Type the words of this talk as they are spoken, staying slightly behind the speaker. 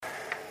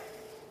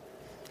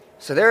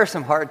So there are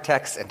some hard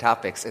texts and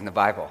topics in the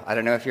Bible. I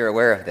don't know if you're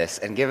aware of this.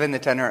 And given the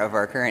tenor of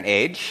our current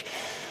age,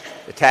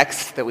 the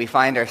text that we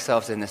find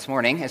ourselves in this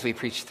morning as we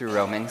preach through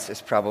Romans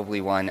is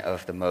probably one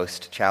of the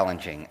most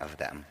challenging of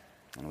them.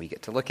 And we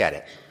get to look at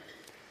it.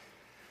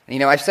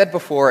 And, I've said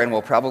before and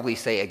will probably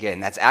say again,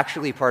 that's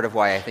actually part of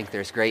why I think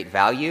there's great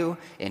value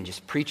in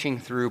just preaching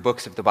through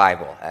books of the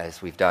Bible,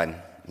 as we've done,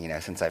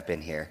 since I've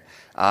been here.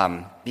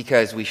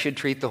 Because we should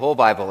treat the whole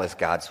Bible as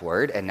God's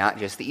Word and not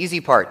just the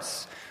easy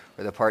parts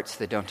or the parts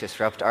that don't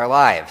disrupt our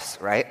lives,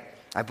 right?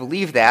 I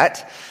believe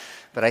that,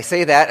 but I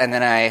say that and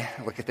then I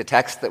look at the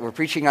text that we're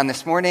preaching on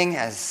this morning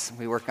as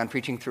we work on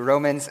preaching through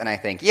Romans, and I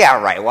think,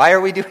 yeah, right, why are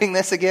we doing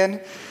this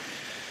again?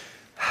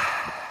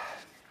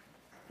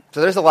 So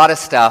there's a lot of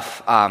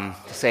stuff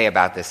to say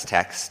about this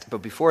text, but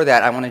before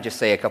that, I want to just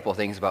say a couple of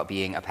things about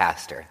being a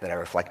pastor that I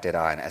reflected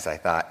on as I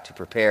thought to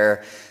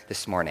prepare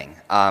this morning.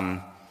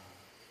 So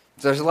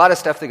there's a lot of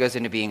stuff that goes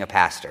into being a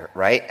pastor,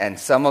 right? And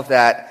some of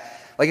that,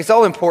 it's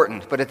all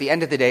important, but at the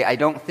end of the day, I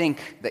don't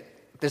think that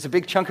there's a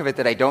big chunk of it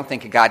that I don't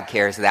think God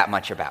cares that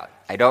much about.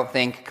 I don't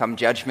think come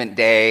Judgment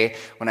Day,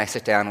 when I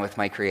sit down with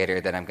my Creator,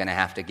 that I'm going to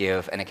have to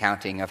give an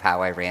accounting of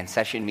how I ran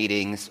session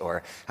meetings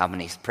or how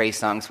many praise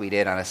songs we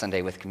did on a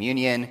Sunday with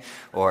communion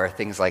or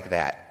things like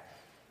that.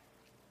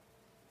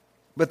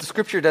 But the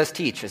Scripture does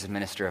teach, as a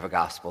minister of a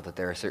gospel, that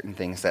there are certain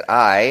things that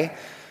I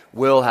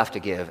will have to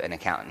give an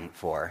accountant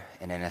for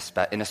in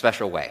a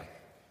special way,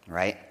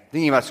 right?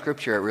 Thinking about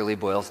Scripture, it really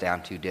boils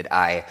down to, did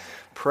I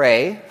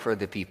pray for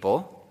the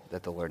people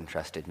that the Lord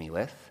entrusted me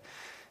with?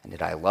 And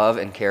did I love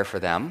and care for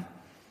them?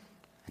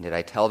 And did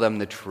I tell them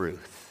the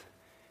truth?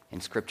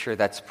 In Scripture,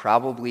 that's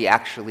probably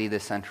actually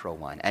the central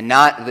one. And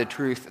not the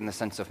truth in the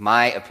sense of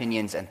my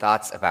opinions and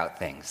thoughts about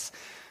things,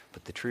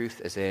 but the truth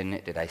as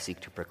in, did I seek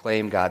to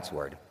proclaim God's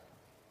word,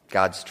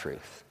 God's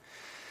truth?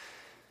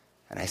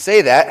 And I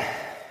say that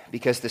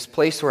because this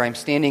place where I'm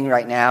standing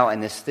right now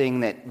and this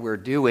thing that we're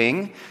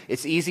doing,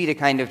 it's easy to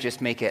kind of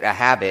just make it a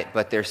habit,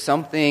 but there's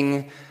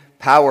something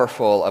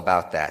powerful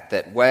about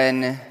that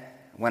when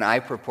I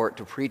purport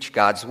to preach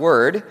God's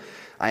word,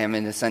 I am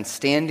in a sense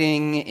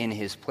standing in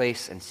his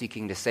place and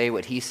seeking to say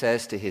what he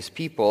says to his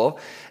people,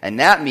 and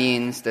that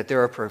means that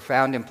there are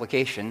profound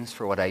implications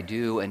for what I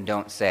do and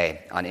don't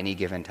say on any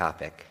given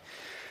topic.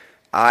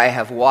 I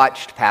have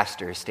watched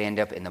pastors stand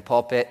up in the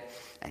pulpit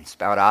and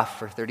spout off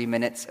for 30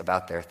 minutes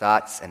about their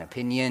thoughts and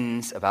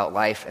opinions about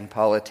life and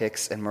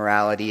politics and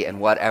morality and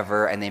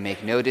whatever, and they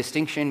make no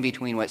distinction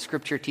between what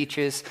Scripture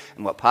teaches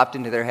and what popped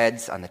into their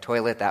heads on the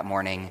toilet that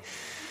morning.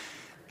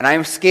 And I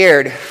am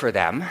scared for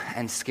them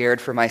and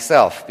scared for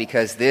myself,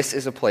 because this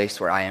is a place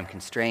where I am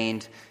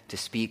constrained to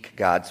speak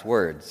God's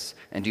words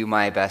and do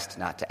my best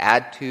not to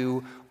add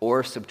to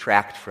or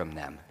subtract from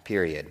them,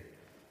 period.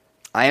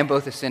 I am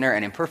both a sinner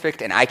and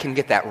imperfect, and I can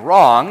get that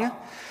wrong.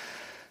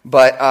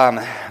 But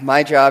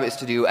my job is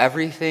to do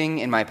everything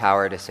in my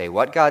power to say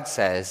what God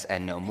says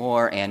and no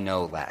more and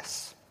no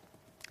less.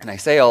 And I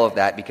say all of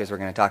that because we're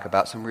going to talk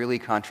about some really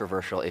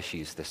controversial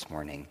issues this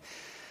morning.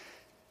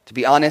 To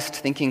be honest,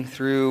 thinking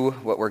through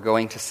what we're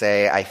going to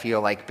say, I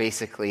feel like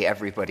basically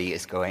everybody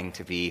is going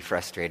to be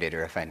frustrated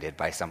or offended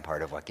by some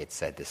part of what gets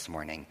said this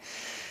morning.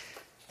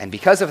 And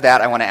because of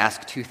that, I want to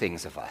ask two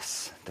things of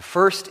us. The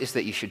first is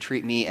that you should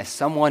treat me as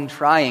someone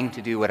trying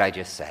to do what I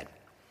just said.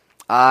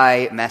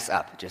 I mess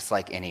up just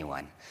like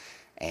anyone,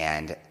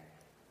 and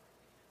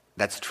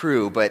that's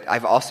true, but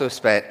I've also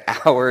spent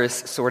hours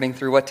sorting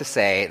through what to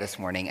say this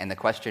morning, and the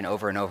question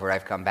over and over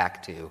I've come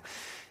back to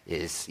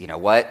is,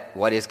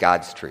 what is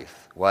God's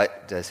truth?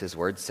 What does his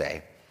word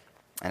say?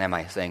 And am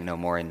I saying no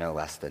more and no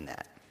less than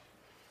that?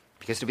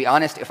 Because to be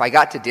honest, if I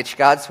got to ditch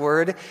God's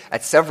word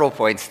at several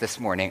points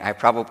this morning, I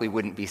probably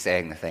wouldn't be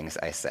saying the things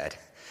I said.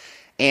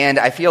 And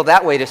I feel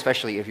that way,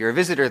 especially if you're a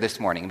visitor this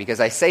morning, because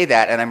I say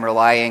that and I'm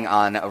relying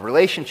on a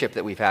relationship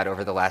that we've had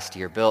over the last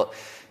year built,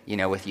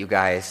 with you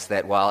guys,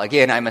 that while,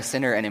 again, I'm a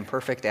sinner and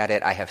imperfect at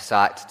it, I have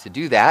sought to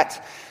do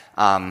that.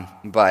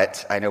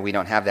 But I know we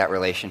don't have that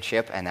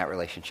relationship, and that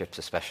relationship's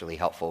especially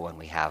helpful when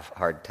we have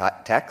hard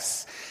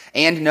texts.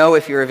 And no,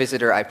 if you're a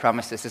visitor, I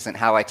promise this isn't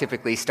how I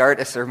typically start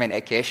a sermon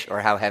at Kish or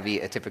how heavy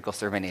a typical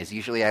sermon is.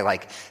 Usually I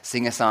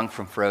sing a song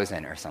from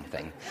Frozen or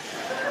something.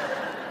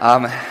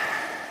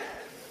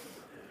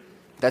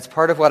 That's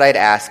part of what I'd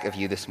ask of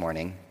you this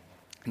morning.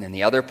 And then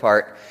the other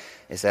part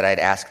is that I'd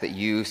ask that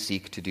you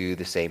seek to do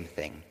the same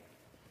thing.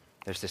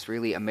 There's this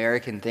really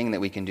American thing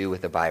that we can do with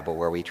the Bible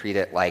where we treat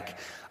it like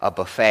a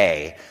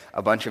buffet,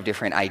 a bunch of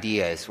different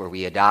ideas where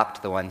we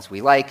adopt the ones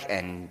we like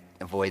and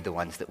avoid the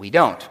ones that we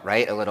don't,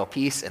 right? A little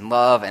peace and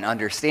love and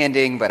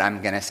understanding, but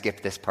I'm going to skip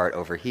this part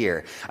over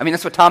here. I mean,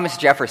 that's what Thomas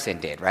Jefferson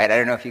did, right? I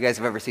don't know if you guys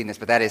have ever seen this,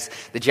 but that is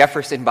the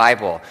Jefferson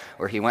Bible,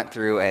 where he went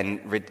through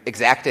and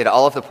exacted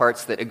all of the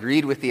parts that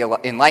agreed with the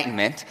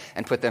Enlightenment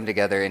and put them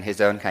together in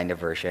his own kind of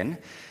version,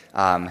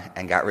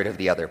 and got rid of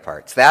the other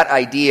parts. That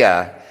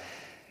idea,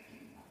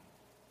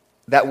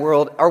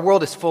 our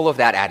world is full of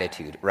that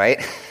attitude,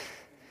 right?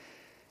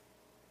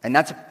 And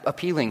that's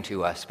appealing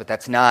to us, but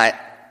that's not,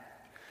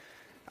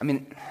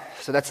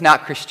 So that's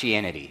not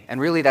Christianity,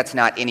 and really that's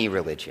not any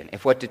religion.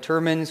 If what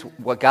determines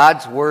what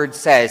God's word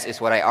says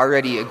is what I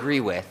already agree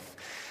with,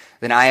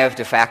 then I have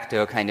de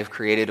facto kind of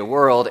created a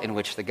world in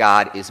which the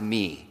God is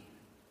me,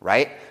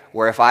 right?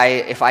 Where if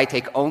I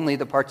take only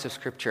the parts of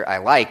Scripture I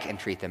like and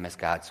treat them as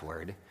God's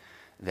word,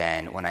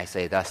 then when I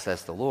say, thus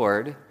says the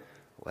Lord,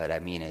 what I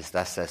mean is,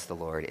 thus says the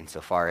Lord,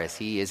 insofar as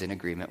he is in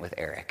agreement with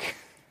Eric.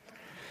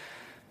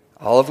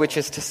 All of which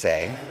is to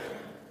say,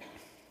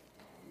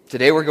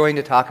 today we're going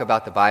to talk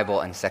about the Bible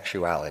and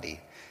sexuality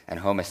and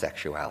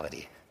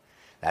homosexuality.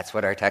 That's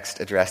what our text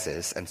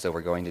addresses, and so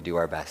we're going to do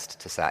our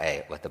best to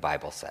say what the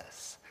Bible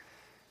says.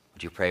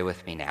 Would you pray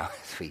with me now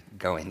as we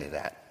go into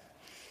that?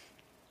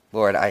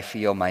 Lord, I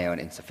feel my own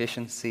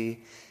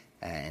insufficiency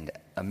and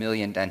a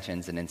million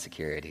tensions and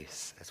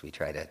insecurities as we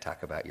try to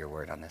talk about your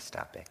word on this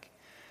topic.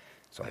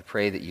 So I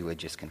pray that you would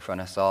just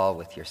confront us all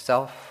with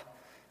yourself,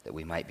 that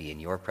we might be in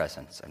your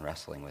presence and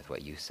wrestling with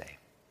what you say.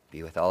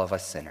 Be with all of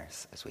us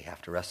sinners as we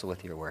have to wrestle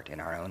with your word in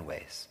our own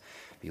ways.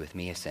 Be with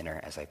me, a sinner,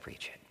 as I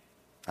preach it.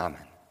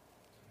 Amen.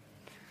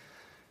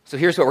 So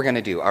here's what we're going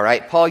to do, all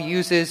right? Paul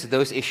uses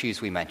those issues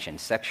we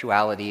mentioned,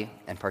 sexuality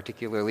and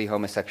particularly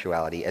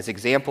homosexuality, as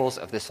examples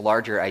of this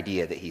larger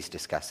idea that he's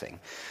discussing.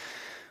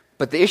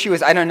 But the issue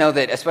is, I don't know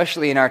that,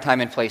 especially in our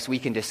time and place, we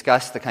can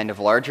discuss the kind of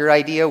larger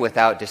idea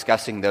without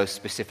discussing those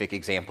specific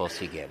examples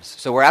he gives.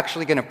 So we're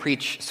actually going to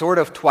preach sort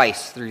of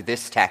twice through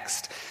this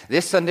text.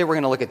 This Sunday, we're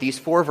going to look at these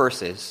 4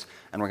 verses,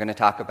 and we're going to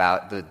talk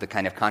about the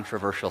kind of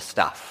controversial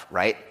stuff,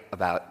 right,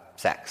 about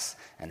sex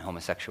and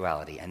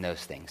homosexuality and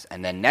those things.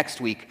 And then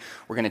next week,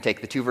 we're going to take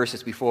the 2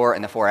 verses before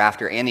and the 4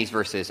 after and these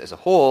verses as a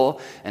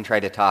whole and try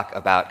to talk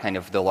about kind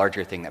of the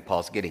larger thing that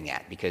Paul's getting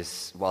at.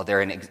 Because while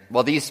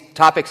these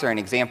topics are an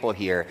example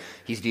here,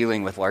 he's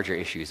dealing with larger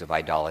issues of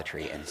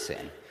idolatry and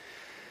sin.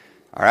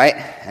 All right?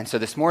 And so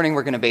this morning,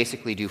 we're going to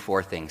basically do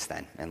 4 things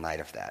then in light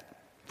of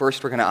that.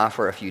 First, we're going to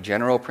offer a few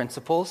general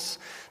principles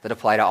that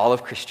apply to all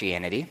of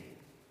Christianity.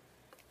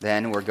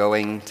 Then we're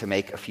going to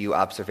make a few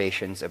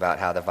observations about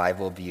how the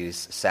Bible views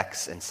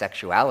sex and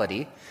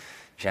sexuality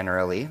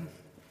generally.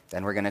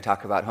 Then we're going to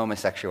talk about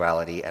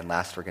homosexuality. And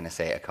last, we're going to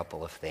say a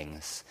couple of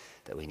things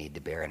that we need to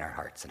bear in our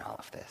hearts in all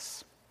of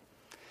this.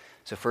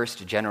 So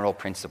first, general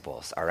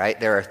principles, all right?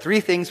 There are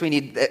 3 things we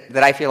need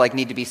that I feel like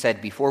need to be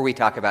said before we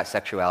talk about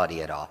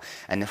sexuality at all.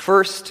 And the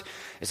first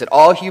is that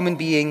all human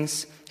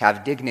beings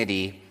have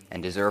dignity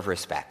and deserve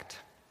respect.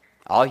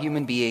 All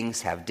human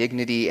beings have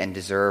dignity and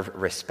deserve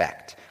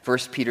respect. 1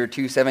 Peter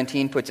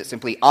 2:17 puts it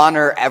simply,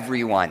 honor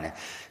everyone.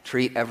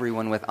 Treat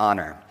everyone with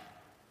honor.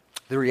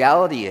 The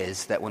reality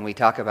is that when we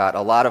talk about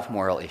a lot of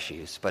moral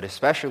issues, but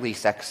especially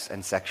sex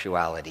and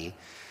sexuality,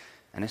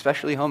 and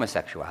especially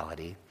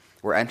homosexuality,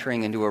 we're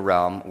entering into a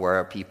realm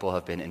where people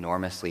have been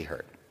enormously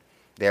hurt.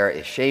 There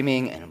is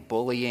shaming and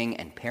bullying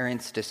and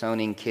parents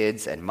disowning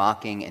kids and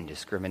mocking and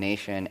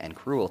discrimination and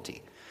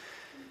cruelty.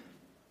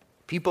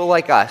 People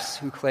like us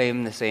who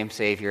claim the same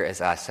Savior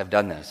as us have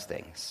done those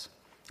things.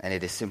 And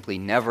it is simply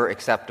never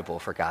acceptable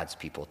for God's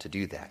people to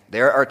do that.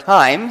 There are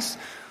times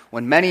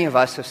when many of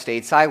us have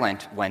stayed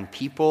silent when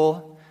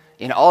people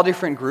in all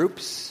different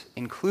groups,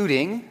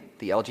 including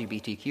the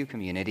LGBTQ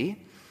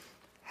community,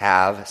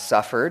 have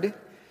suffered,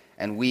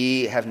 and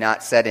we have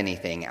not said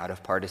anything out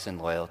of partisan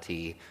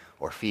loyalty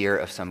or fear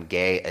of some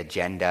gay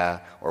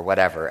agenda or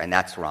whatever, and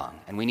that's wrong.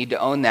 And we need to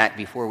own that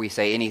before we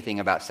say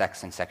anything about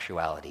sex and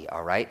sexuality,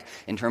 all right?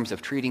 In terms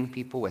of treating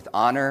people with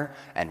honor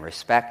and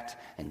respect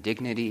and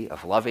dignity,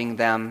 of loving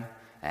them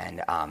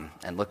and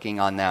looking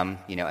on them,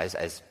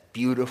 as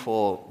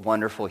beautiful,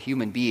 wonderful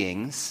human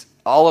beings,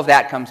 all of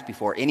that comes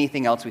before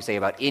anything else we say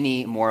about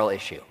any moral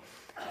issue.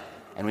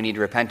 And we need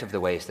to repent of the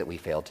ways that we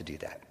failed to do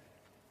that.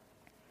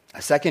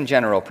 A second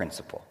general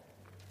principle.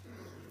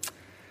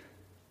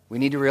 We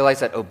need to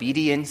realize that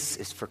obedience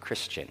is for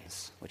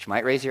Christians, which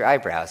might raise your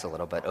eyebrows a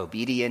little, but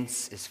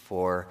obedience is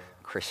for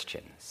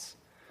Christians,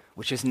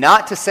 which is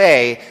not to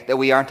say that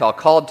we aren't all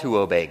called to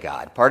obey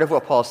God. Part of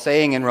what Paul's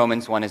saying in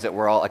Romans 1 is that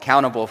we're all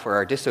accountable for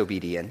our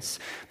disobedience,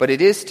 but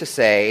it is to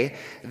say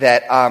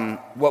that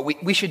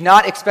we should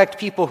not expect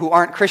people who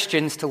aren't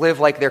Christians to live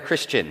like they're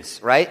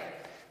Christians, right?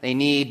 They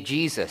need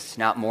Jesus,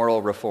 not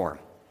moral reform.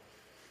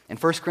 In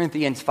 1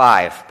 Corinthians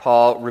 5,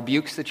 Paul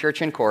rebukes the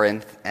church in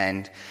Corinth,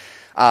 and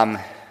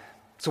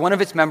so one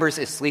of its members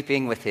is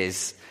sleeping with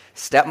his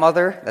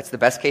stepmother. That's the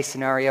best case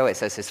scenario. It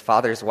says his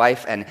father's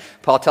wife, and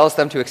Paul tells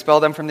them to expel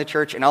them from the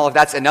church, and all of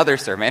that's another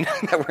sermon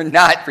that we're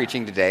not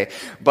preaching today.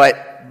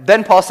 But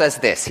then Paul says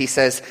this. He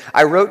says,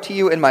 I wrote to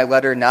you in my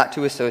letter not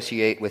to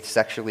associate with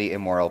sexually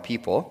immoral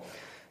people,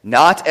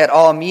 not at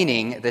all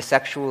meaning the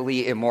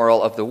sexually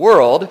immoral of the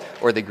world,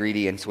 or the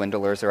greedy and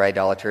swindlers or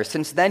idolaters,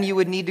 since then you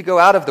would need to go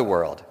out of the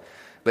world.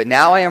 But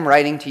now I am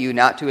writing to you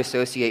not to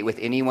associate with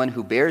anyone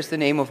who bears the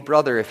name of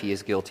brother if he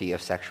is guilty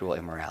of sexual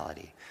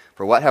immorality.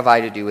 For what have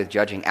I to do with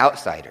judging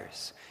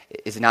outsiders?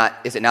 Is it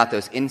not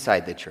those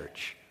inside the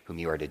church whom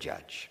you are to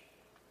judge?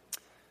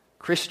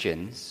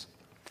 Christians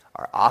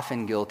are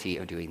often guilty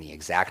of doing the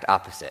exact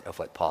opposite of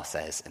what Paul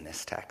says in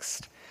this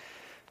text.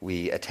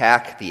 We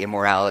attack the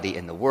immorality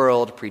in the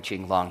world,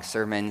 preaching long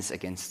sermons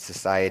against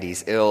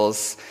society's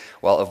ills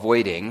while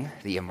avoiding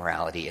the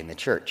immorality in the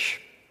church.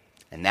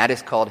 And that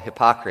is called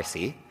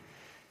hypocrisy.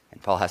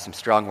 And Paul has some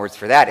strong words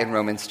for that in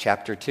Romans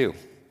chapter 2.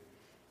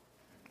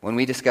 When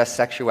we discuss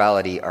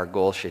sexuality, our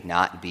goal should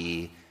not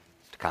be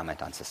to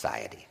comment on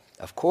society.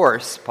 Of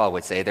course, Paul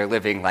would say they're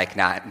living like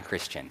not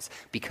Christians.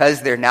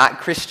 Because they're not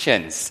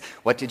Christians,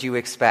 what did you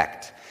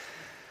expect?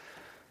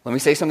 Let me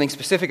say something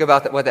specific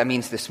about what that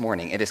means this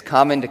morning. It is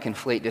common to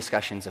conflate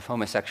discussions of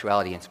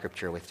homosexuality in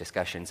Scripture with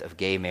discussions of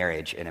gay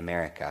marriage in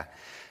America.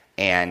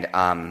 And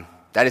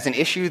that is an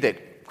issue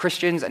that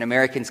Christians and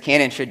Americans can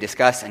and should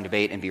discuss and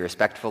debate and be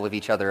respectful of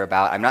each other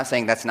about. I'm not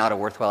saying that's not a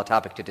worthwhile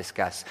topic to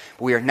discuss,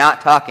 but we are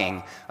not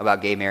talking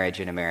about gay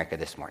marriage in America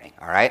this morning,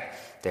 all right?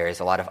 There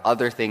is a lot of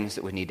other things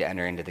that would need to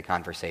enter into the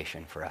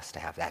conversation for us to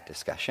have that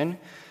discussion.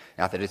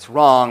 Not that it's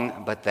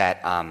wrong, but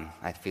that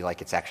I feel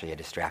like it's actually a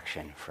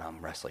distraction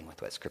from wrestling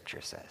with what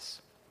Scripture says.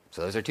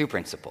 So those are two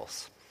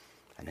principles.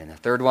 And then the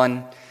third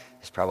one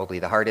is probably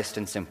the hardest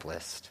and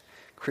simplest.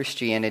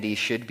 Christianity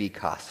should be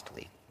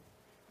costly.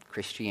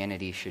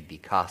 Christianity should be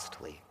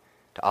costly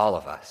to all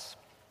of us.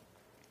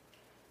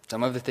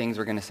 Some of the things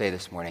we're going to say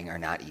this morning are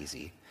not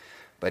easy,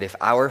 but if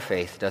our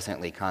faith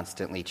doesn't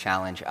constantly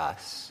challenge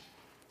us,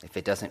 if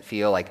it doesn't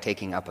feel like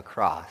taking up a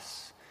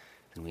cross,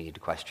 then we need to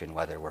question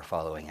whether we're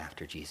following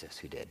after Jesus,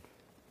 who did.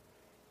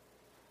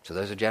 So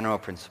those are general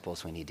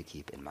principles we need to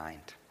keep in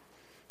mind.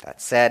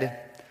 That said,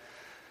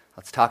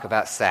 let's talk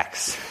about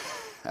sex,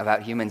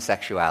 about human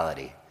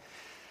sexuality.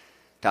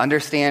 To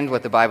understand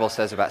what the Bible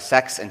says about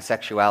sex and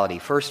sexuality,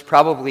 first,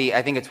 probably,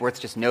 I think it's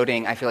worth just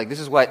noting, I feel like this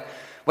is what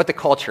the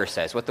culture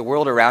says, what the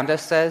world around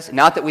us says.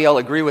 Not that we all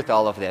agree with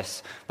all of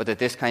this, but that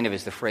this kind of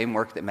is the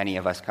framework that many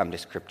of us come to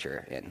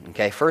Scripture in.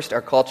 Okay, first,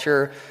 our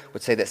culture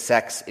would say that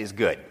sex is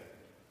good.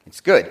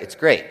 It's good, it's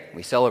great.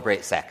 We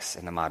celebrate sex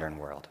in the modern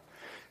world.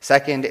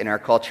 Second, in our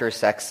culture,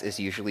 sex is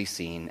usually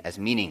seen as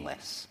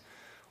meaningless,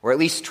 or at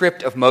least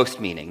stripped of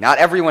most meaning. Not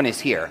everyone is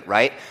here,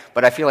 right?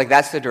 But I feel like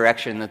that's the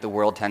direction that the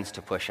world tends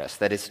to push us,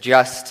 that it's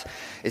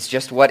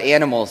just what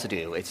animals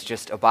do. It's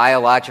just a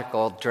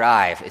biological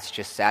drive. It's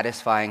just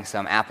satisfying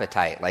some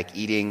appetite, like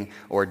eating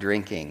or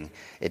drinking.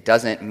 It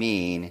doesn't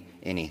mean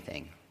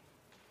anything.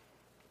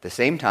 At the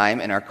same time,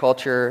 in our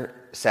culture,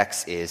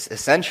 sex is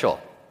essential.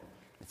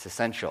 It's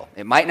essential.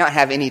 It might not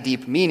have any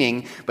deep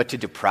meaning, but to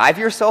deprive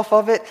yourself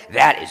of it,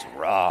 that is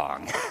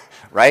wrong.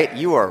 Right?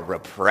 You are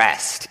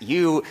repressed.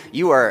 You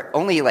are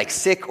only like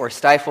sick or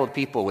stifled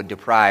people would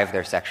deprive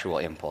their sexual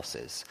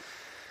impulses.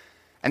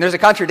 And there's a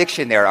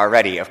contradiction there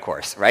already, of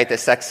course, right? That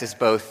sex is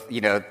both,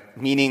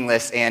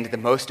 meaningless and the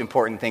most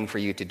important thing for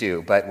you to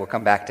do, but we'll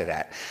come back to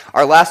that.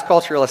 Our last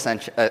cultural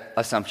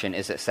assumption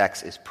is that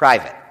sex is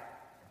private.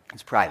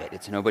 It's private.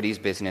 It's nobody's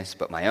business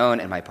but my own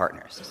and my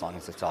partner's. As long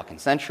as it's all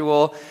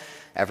consensual,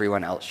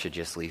 everyone else should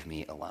just leave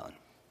me alone.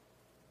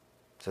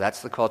 So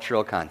that's the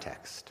cultural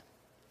context.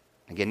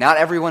 Again, not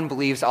everyone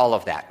believes all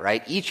of that,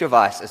 right? Each of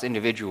us as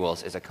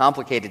individuals is a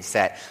complicated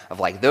set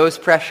of those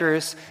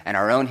pressures and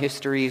our own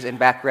histories and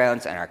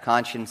backgrounds and our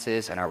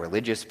consciences and our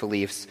religious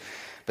beliefs.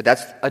 But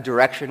that's a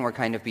direction we're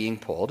kind of being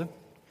pulled.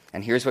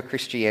 And here's what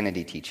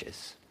Christianity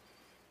teaches.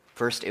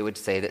 First, it would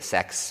say that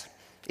sex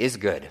is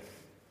good.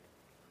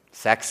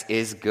 Sex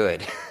is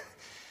good.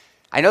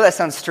 I know that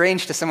sounds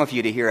strange to some of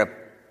you to hear a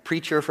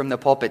preacher from the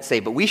pulpit say,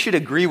 but we should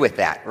agree with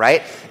that,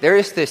 right? There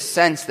is this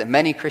sense that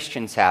many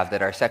Christians have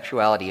that our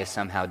sexuality is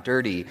somehow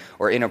dirty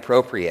or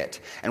inappropriate.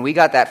 And we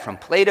got that from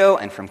Plato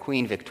and from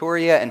Queen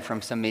Victoria and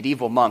from some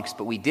medieval monks,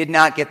 but we did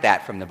not get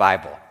that from the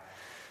Bible.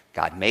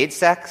 God made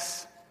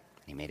sex,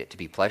 He made it to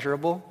be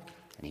pleasurable,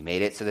 and He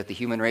made it so that the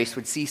human race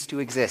would cease to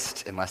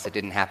exist unless it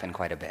didn't happen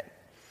quite a bit.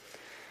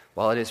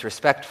 While it is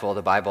respectful,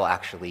 the Bible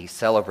actually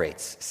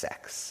celebrates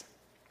sex.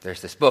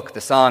 There's this book,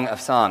 the Song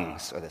of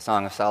Songs, or the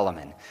Song of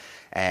Solomon,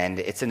 and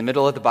it's in the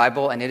middle of the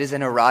Bible, and it is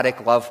an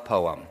erotic love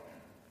poem.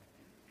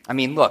 I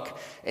mean, look,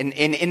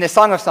 in the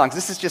Song of Songs,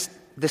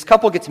 this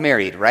couple gets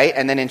married, right?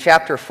 And then in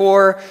chapter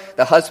 4,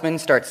 the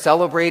husband starts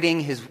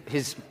celebrating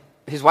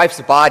his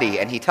wife's body,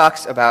 and he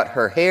talks about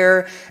her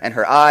hair and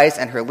her eyes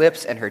and her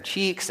lips and her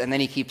cheeks, and then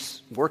he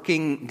keeps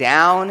working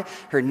down.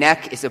 Her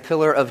neck is a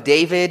pillar of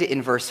David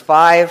in verse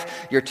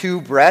 5. Your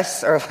two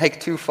breasts are like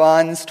two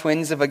fawns,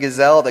 twins of a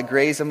gazelle that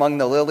graze among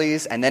the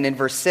lilies. And then in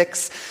verse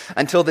 6,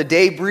 until the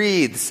day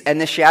breathes and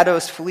the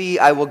shadows flee,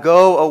 I will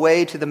go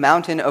away to the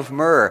mountain of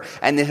myrrh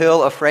and the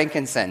hill of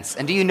frankincense.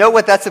 And do you know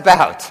what that's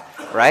about,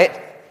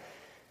 right?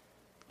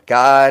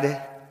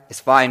 God is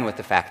fine with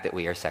the fact that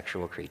we are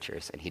sexual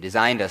creatures, and He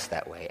designed us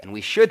that way. And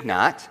we should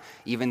not,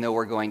 even though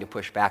we're going to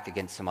push back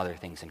against some other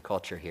things in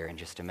culture here in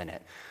just a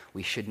minute,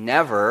 we should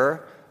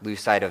never lose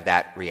sight of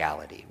that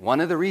reality.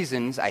 One of the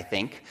reasons, I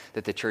think,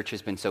 that the church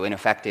has been so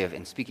ineffective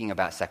in speaking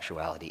about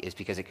sexuality is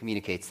because it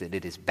communicates that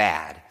it is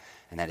bad,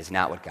 and that is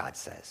not what God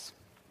says.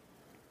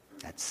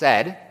 That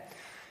said,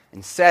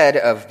 instead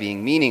of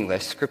being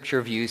meaningless,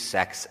 Scripture views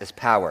sex as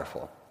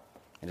powerful.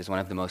 It is one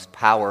of the most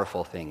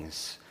powerful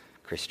things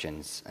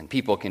Christians and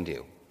people can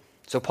do.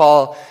 So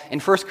Paul, in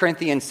 1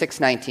 Corinthians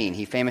 6:19,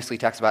 he famously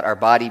talks about our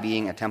body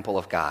being a temple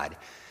of God.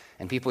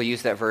 And people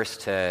use that verse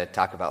to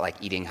talk about like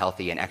eating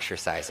healthy and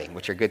exercising,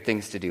 which are good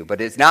things to do. But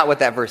it's not what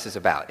that verse is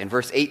about. In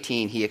verse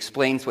 18, he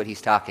explains what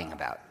he's talking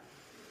about.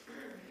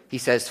 He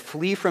says,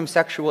 "Flee from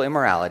sexual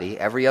immorality.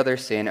 Every other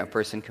sin a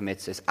person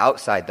commits is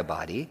outside the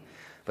body,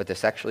 but the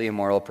sexually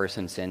immoral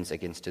person sins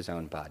against his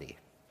own body."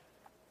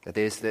 That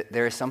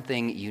there is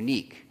something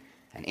unique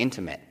and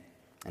intimate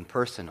and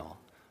personal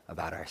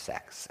about our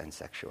sex and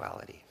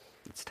sexuality.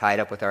 It's tied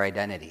up with our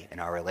identity and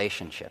our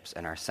relationships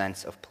and our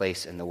sense of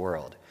place in the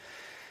world.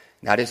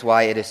 That is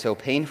why it is so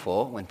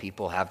painful when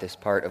people have this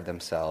part of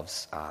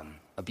themselves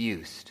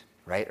abused,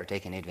 right, or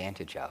taken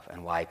advantage of,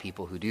 and why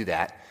people who do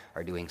that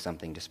are doing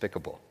something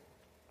despicable.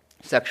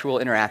 Sexual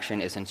interaction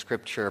is in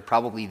Scripture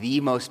probably the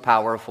most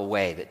powerful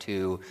way that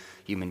two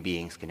human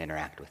beings can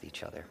interact with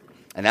each other.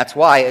 And that's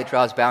why it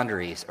draws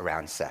boundaries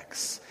around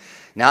sex.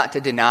 Not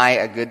to deny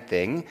a good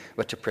thing,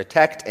 but to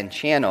protect and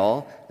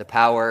channel the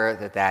power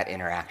that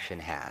interaction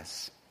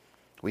has.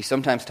 We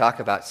sometimes talk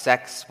about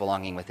sex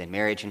belonging within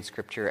marriage in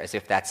Scripture as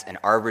if that's an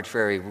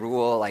arbitrary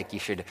rule, like you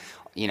should,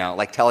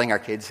 like telling our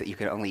kids that you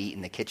can only eat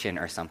in the kitchen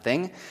or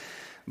something.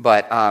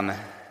 But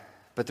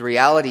the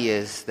reality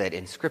is that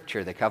in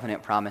Scripture, the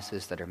covenant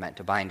promises that are meant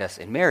to bind us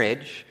in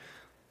marriage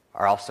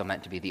are also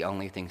meant to be the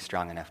only thing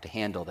strong enough to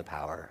handle the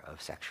power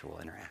of sexual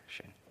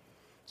interaction.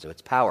 So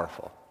it's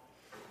powerful.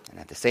 And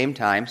at the same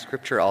time,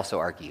 Scripture also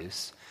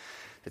argues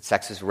that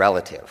sex is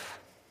relative,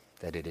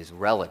 that it is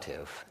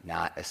relative,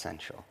 not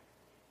essential.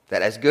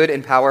 That as good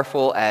and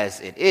powerful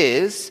as it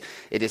is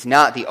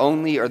not the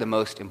only or the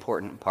most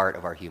important part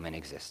of our human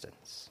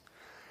existence.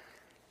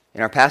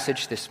 In our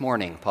passage this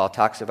morning, Paul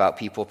talks about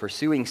people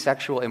pursuing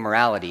sexual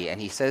immorality,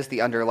 and he says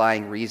the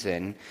underlying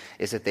reason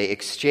is that they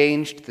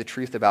exchanged the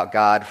truth about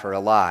God for a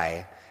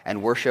lie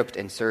and worshipped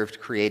and served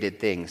created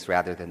things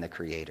rather than the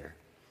Creator.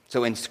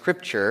 So in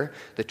Scripture,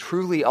 the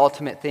truly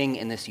ultimate thing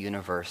in this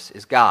universe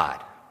is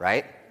God,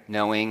 right?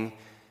 Knowing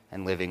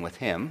and living with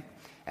Him.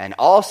 And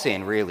all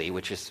sin, really,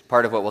 which is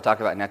part of what we'll talk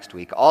about next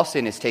week, all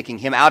sin is taking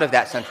Him out of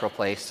that central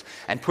place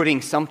and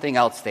putting something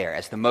else there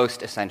as the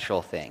most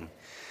essential thing.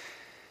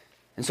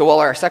 And so while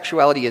our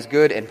sexuality is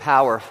good and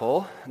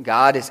powerful,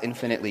 God is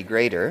infinitely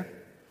greater.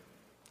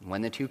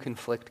 When the two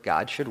conflict,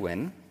 God should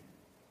win.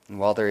 And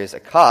while there is a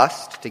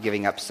cost to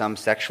giving up some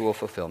sexual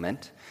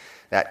fulfillment,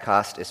 that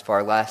cost is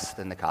far less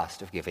than the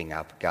cost of giving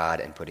up God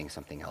and putting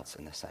something else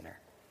in the center.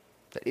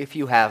 That if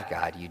you have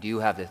God, you do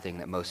have the thing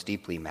that most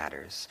deeply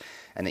matters,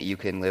 and that you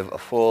can live a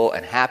full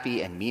and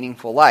happy and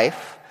meaningful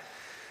life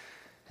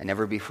and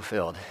never be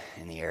fulfilled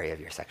in the area of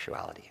your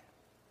sexuality.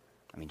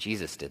 I mean,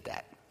 Jesus did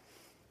that.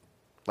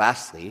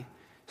 Lastly,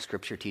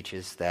 Scripture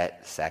teaches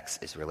that sex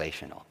is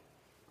relational.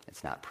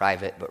 It's not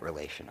private, but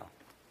relational.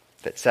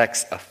 That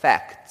sex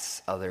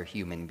affects other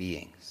human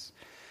beings.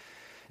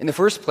 In the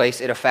first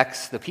place, it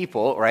affects the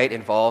people, right,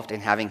 involved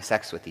in having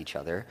sex with each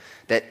other.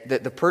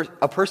 That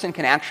a person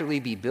can actually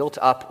be built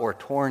up or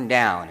torn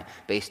down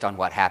based on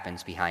what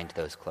happens behind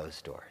those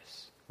closed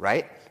doors,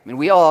 right? I mean,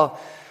 we all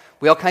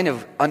kind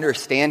of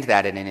understand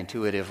that at an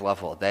intuitive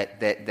level,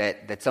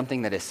 that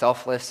something that is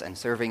selfless and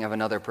serving of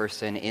another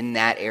person in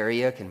that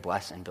area can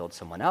bless and build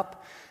someone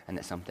up, and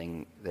that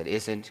something that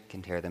isn't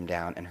can tear them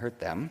down and hurt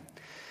them.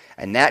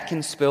 And that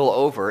can spill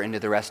over into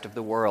the rest of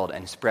the world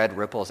and spread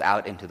ripples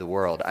out into the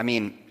world. I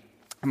mean,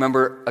 I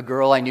remember a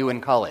girl I knew in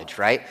college,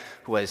 right,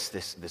 who was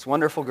this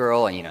wonderful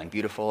girl and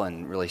beautiful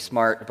and really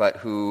smart, but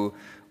who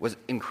was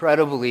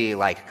incredibly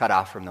cut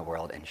off from the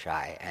world and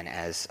shy. And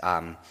as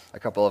a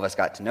couple of us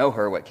got to know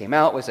her, what came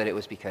out was that it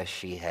was because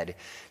she had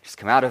just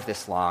come out of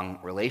this long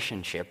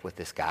relationship with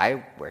this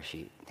guy where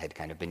she had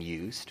kind of been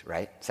used,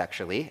 right,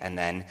 sexually, and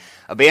then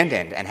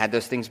abandoned and had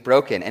those things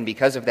broken. And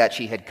because of that,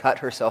 she had cut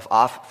herself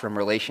off from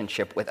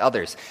relationship with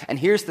others. And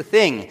here's the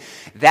thing,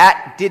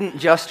 that didn't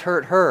just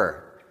hurt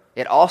her.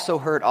 It also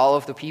hurt all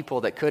of the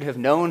people that could have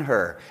known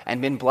her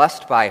and been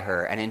blessed by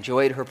her and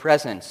enjoyed her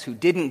presence, who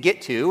didn't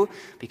get to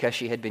because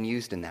she had been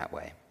used in that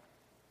way.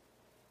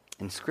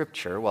 In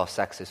Scripture, while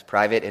sex is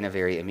private in a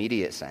very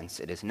immediate sense,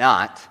 it is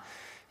not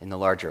in the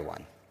larger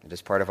one. It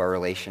is part of our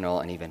relational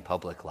and even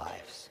public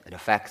lives. It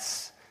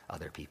affects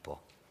other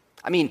people.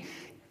 I mean,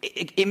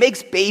 it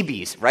makes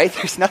babies, right?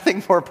 There's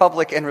nothing more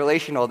public and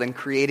relational than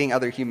creating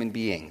other human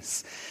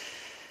beings.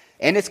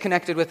 And it's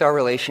connected with our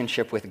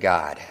relationship with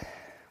God.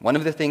 One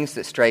of the things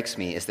that strikes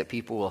me is that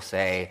people will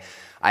say,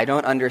 I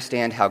don't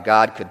understand how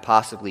God could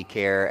possibly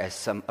care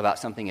about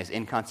something as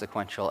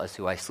inconsequential as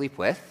who I sleep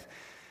with.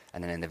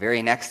 And then in the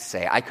very next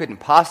say, I couldn't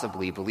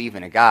possibly believe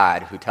in a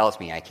God who tells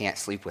me I can't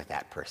sleep with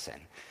that person.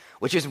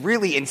 Which is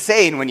really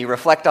insane when you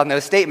reflect on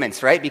those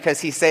statements, right? Because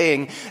he's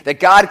saying that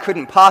God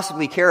couldn't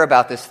possibly care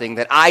about this thing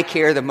that I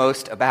care the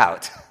most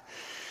about.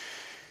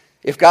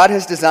 If God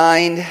has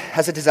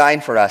a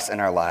design for us in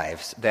our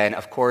lives, then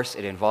of course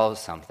it involves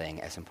something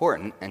as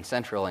important and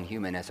central and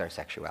human as our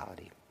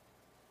sexuality.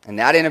 And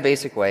that in a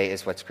basic way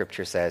is what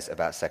Scripture says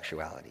about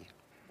sexuality.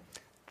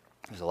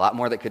 There's a lot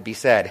more that could be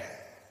said,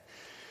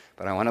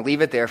 But I want to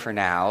leave it there for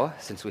now,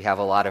 since we have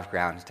a lot of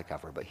ground to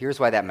cover. But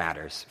here's why that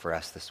matters for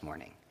us this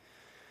morning.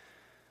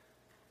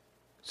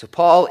 So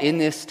Paul, in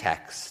this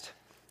text,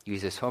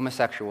 uses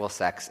homosexual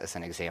sex as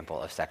an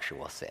example of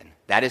sexual sin.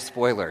 That is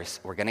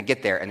spoilers. We're going to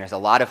get there, and there's a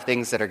lot of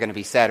things that are going to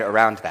be said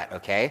around that,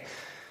 okay?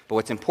 But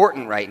what's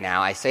important right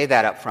now, I say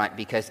that up front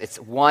because it's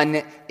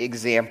one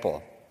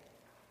example.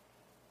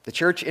 The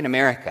church in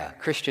America,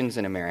 Christians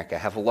in America,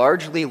 have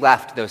largely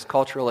left those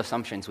cultural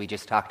assumptions we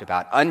just talked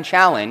about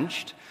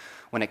unchallenged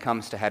when it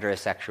comes to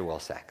heterosexual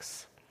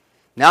sex.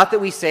 Not that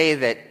we say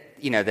that,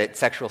 that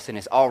sexual sin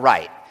is all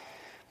right,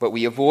 but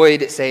we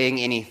avoid saying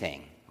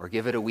anything or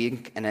give it a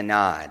wink and a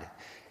nod.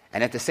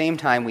 And at the same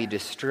time, we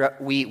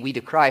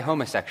decry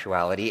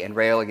homosexuality and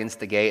rail against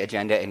the gay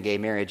agenda and gay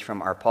marriage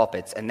from our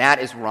pulpits, and that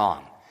is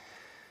wrong.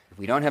 If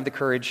we don't have the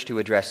courage to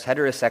address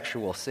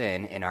heterosexual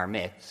sin in our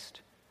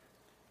midst,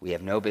 we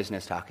have no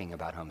business talking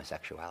about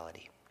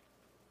homosexuality.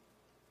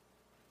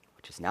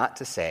 Which is not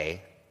to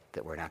say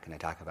that we're not going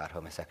to talk about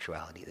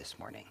homosexuality this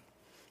morning.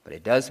 But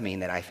it does mean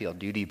that I feel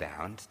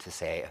duty-bound to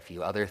say a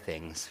few other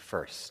things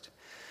first.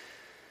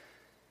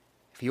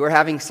 If you are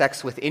having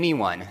sex with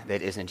anyone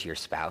that isn't your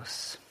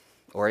spouse,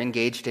 or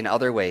engaged in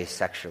other ways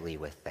sexually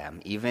with them,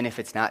 even if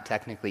it's not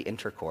technically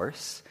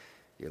intercourse,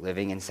 you're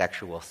living in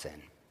sexual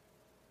sin.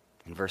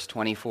 In verse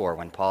 24,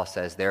 when Paul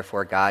says,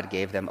 "Therefore God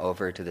gave them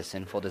over to the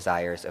sinful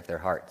desires of their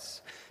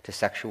hearts, to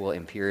sexual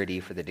impurity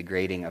for the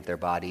degrading of their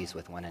bodies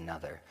with one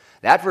another."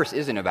 That verse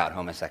isn't about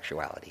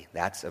homosexuality.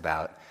 That's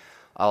about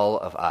all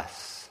of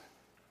us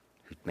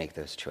who make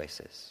those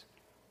choices.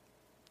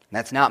 And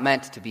that's not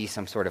meant to be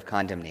some sort of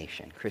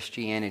condemnation.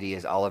 Christianity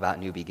is all about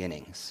new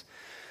beginnings.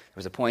 There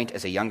was a point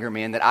as a younger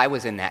man that I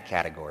was in that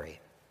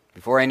category,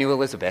 before I knew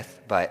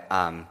Elizabeth, but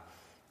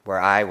where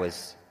I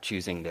was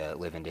choosing to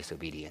live in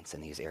disobedience in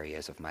these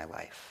areas of my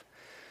life.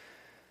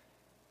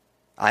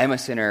 I am a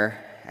sinner,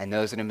 and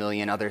those and a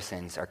million other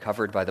sins are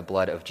covered by the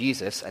blood of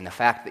Jesus, and the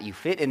fact that you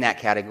fit in that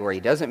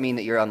category doesn't mean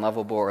that you're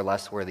unlovable or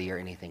less worthy or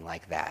anything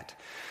like that.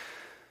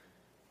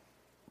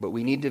 But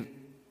we need to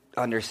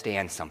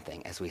understand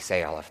something as we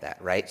say all of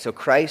that, right? So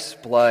Christ's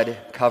blood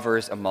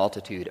covers a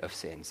multitude of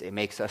sins. It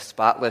makes us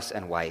spotless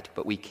and white,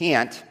 but we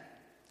can't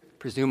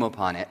presume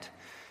upon it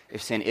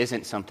if sin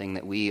isn't something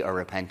that we are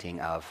repenting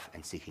of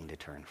and seeking to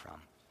turn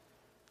from.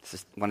 This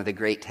is one of the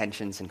great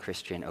tensions in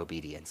Christian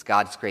obedience.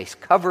 God's grace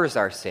covers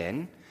our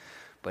sin,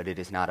 but it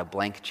is not a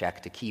blank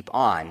check to keep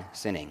on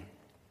sinning.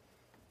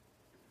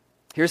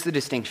 Here's the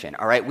distinction,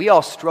 all right? We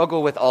all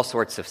struggle with all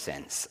sorts of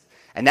sins,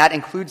 and that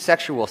includes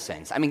sexual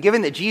sins. I mean,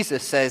 given that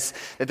Jesus says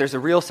that there's a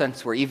real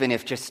sense where even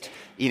if just,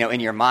 in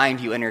your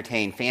mind you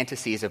entertain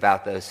fantasies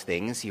about those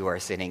things, you are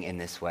sinning in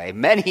this way.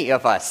 Many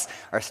of us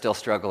are still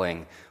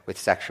struggling with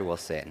sexual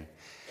sin.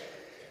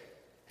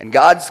 And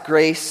God's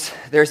grace,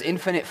 there's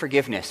infinite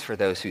forgiveness for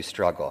those who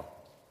struggle.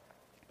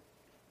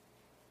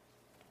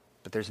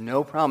 But there's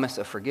no promise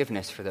of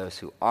forgiveness for those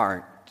who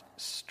aren't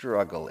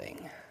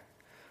struggling,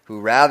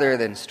 who rather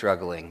than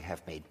struggling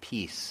have made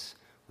peace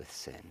with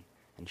sin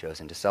and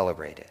chosen to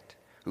celebrate it,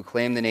 who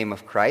claim the name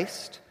of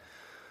Christ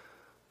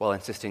while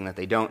insisting that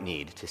they don't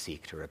need to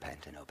seek to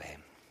repent and obey.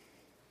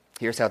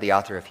 Here's how the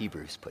author of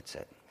Hebrews puts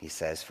it. He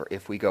says, "For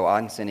if we go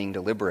on sinning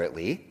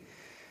deliberately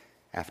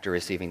after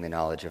receiving the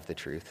knowledge of the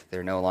truth,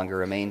 there no longer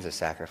remains a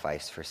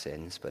sacrifice for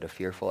sins, but a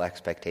fearful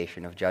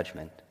expectation of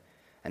judgment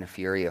and a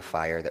fury of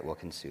fire that will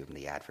consume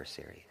the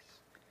adversaries."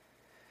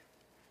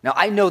 Now,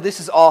 I know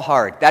this is all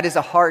hard. That is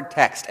a hard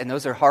text, and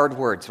those are hard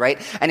words,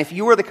 right? And if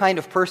you are the kind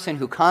of person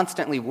who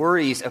constantly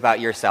worries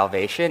about your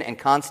salvation and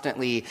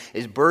constantly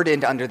is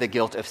burdened under the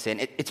guilt of sin,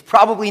 it's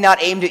probably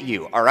not aimed at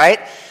you, all right?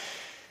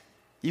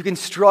 You can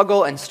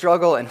struggle and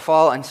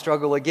fall and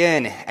struggle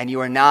again, and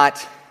you are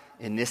not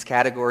in this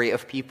category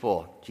of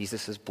people.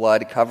 Jesus'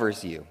 blood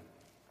covers you.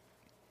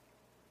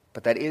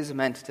 But that is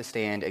meant to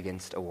stand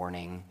against a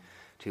warning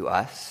to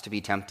us to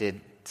be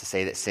tempted to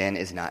say that sin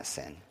is not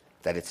sin,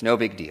 that it's no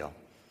big deal.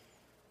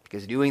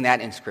 Because doing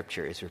that in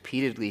Scripture is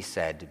repeatedly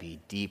said to be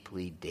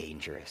deeply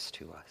dangerous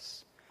to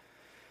us.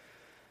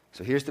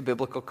 So here's the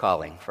biblical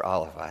calling for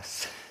all of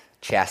us: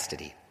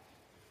 chastity.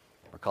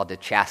 We're called to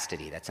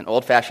chastity. That's an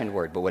old-fashioned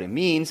word, but what it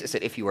means is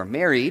that if you are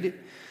married,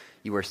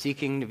 you are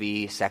seeking to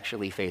be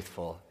sexually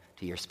faithful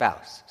to your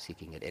spouse,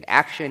 seeking it in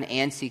action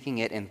and seeking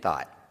it in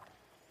thought.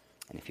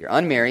 And if you're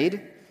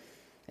unmarried,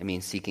 it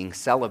means seeking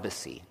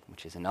celibacy,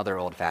 which is another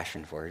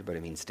old-fashioned word, but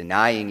it means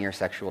denying your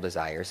sexual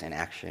desires in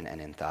action and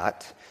in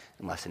thought,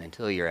 unless and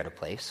until you're at a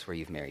place where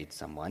you've married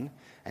someone,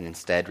 and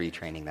instead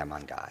retraining them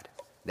on God.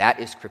 That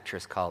is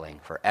Scripture's calling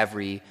for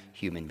every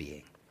human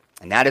being.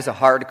 And that is a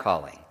hard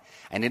calling.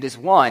 And it is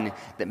one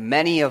that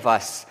many of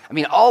us,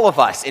 all of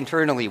us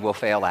internally will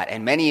fail at,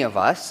 and many of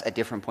us at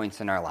different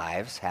points in our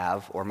lives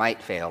have or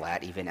might fail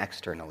at, even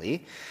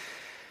externally.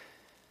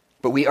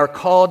 But we are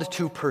called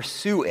to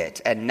pursue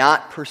it, and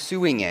not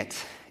pursuing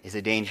it is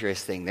a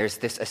dangerous thing. There's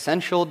this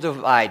essential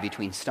divide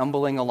between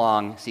stumbling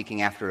along,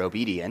 seeking after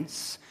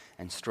obedience,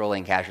 and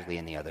strolling casually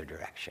in the other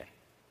direction.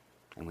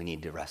 And we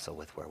need to wrestle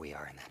with where we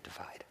are in that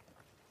divide.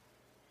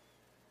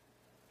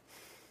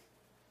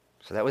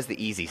 So that was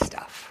the easy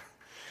stuff.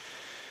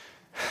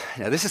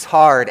 Now this is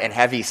hard and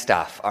heavy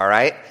stuff, all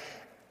right?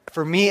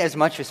 For me as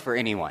much as for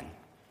anyone.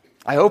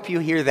 I hope you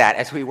hear that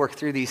as we work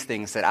through these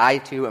things, that I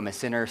too am a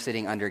sinner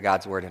sitting under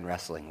God's word and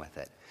wrestling with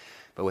it.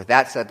 But with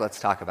that said, let's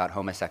talk about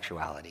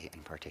homosexuality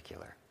in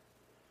particular.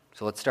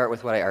 So let's start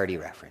with what I already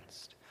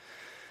referenced.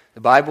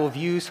 The Bible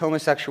views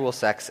homosexual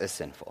sex as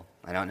sinful.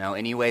 I don't know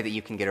any way that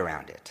you can get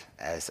around it,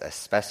 as a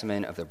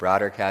specimen of the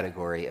broader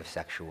category of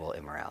sexual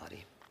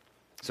immorality.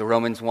 So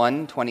Romans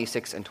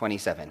 1:26 and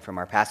 27 from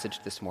our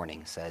passage this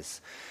morning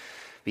says,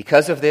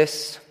 "Because of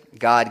this,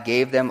 God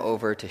gave them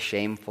over to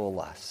shameful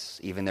lusts.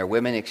 Even their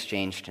women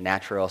exchanged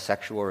natural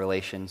sexual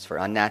relations for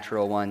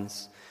unnatural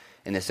ones.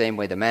 In the same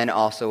way, the men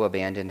also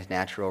abandoned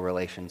natural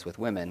relations with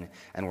women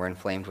and were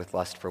inflamed with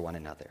lust for one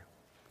another.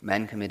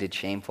 Men committed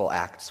shameful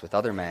acts with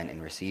other men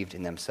and received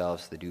in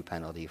themselves the due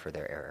penalty for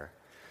their error."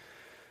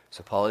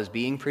 So Paul is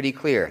being pretty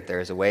clear. There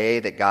is a way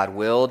that God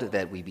willed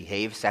that we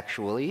behave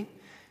sexually,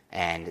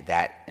 and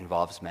that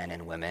involves men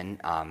and women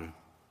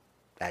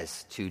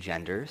as two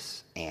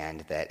genders,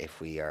 and that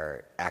if we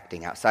are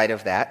acting outside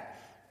of that,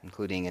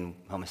 including in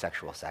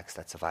homosexual sex,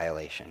 that's a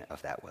violation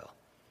of that will.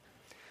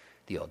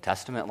 The Old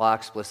Testament law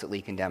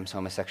explicitly condemns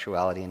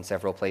homosexuality in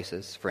several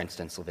places. For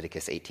instance,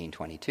 Leviticus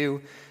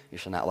 18:22, "You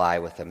shall not lie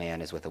with a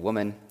man as with a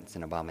woman. It's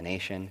an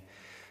abomination."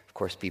 Of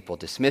course, people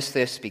dismiss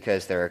this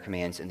because there are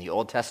commands in the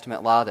Old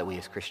Testament law that we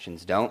as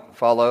Christians don't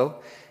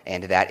follow,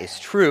 and that is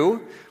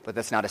true, but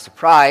that's not a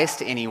surprise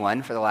to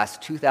anyone. For the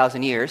last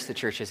 2,000 years, the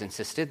church has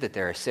insisted that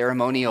there are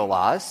ceremonial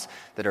laws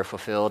that are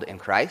fulfilled in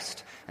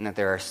Christ, and that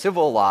there are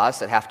civil laws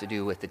that have to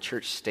do with the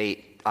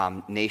church-state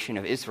nation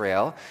of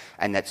Israel,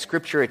 and that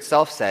Scripture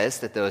itself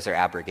says that those are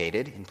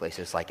abrogated in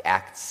places like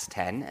Acts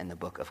 10 and the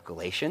book of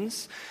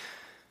Galatians.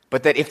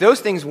 But that if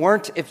those things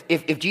weren't,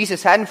 if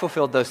Jesus hadn't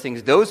fulfilled those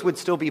things, those would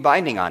still be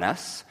binding on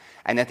us,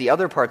 and that the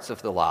other parts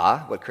of the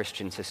law, what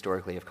Christians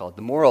historically have called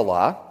the moral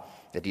law,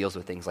 that deals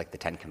with things like the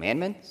Ten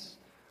Commandments,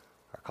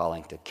 our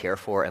calling to care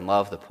for and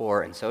love the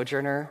poor and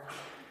sojourner,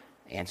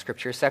 and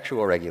Scripture's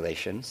sexual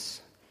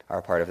regulations are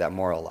a part of that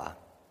moral law.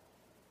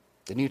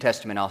 The New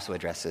Testament also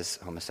addresses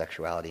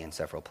homosexuality in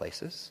several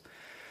places.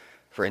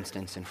 For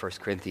instance, in 1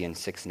 Corinthians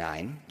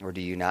 6:9, "Or do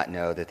you not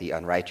know that the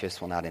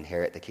unrighteous will not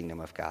inherit the kingdom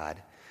of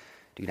God?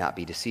 Do not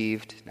be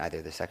deceived,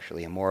 neither the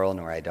sexually immoral,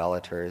 nor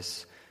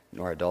idolaters,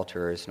 nor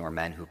adulterers, nor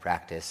men who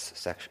practice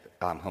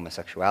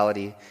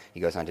homosexuality."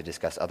 He goes on to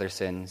discuss other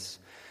sins.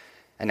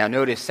 And now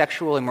notice,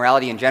 sexual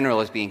immorality in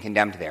general is being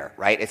condemned there,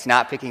 right? It's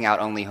not picking out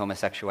only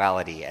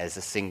homosexuality as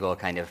a single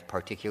kind of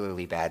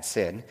particularly bad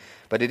sin,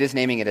 but it is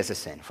naming it as a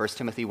sin. 1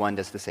 Timothy 1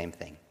 does the same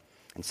thing.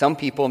 And some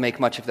people make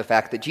much of the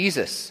fact that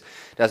Jesus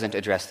doesn't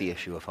address the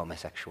issue of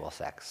homosexual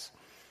sex,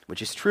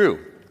 which is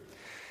true.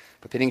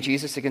 But pitting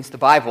Jesus against the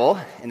Bible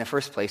in the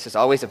first place is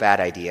always a bad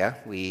idea.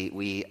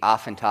 We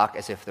often talk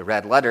as if the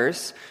red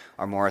letters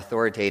are more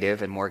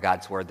authoritative and more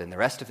God's word than the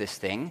rest of this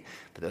thing.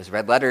 But those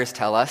red letters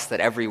tell us that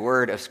every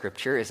word of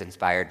Scripture is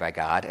inspired by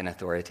God and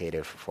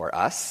authoritative for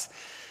us.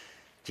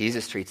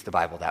 Jesus treats the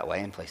Bible that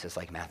way in places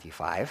like Matthew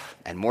 5.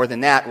 And more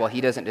than that, while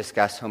he doesn't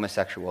discuss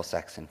homosexual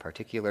sex in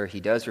particular, he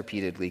does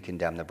repeatedly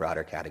condemn the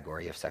broader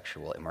category of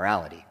sexual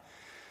immorality.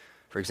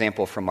 For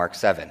example, from Mark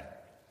 7.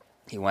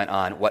 He went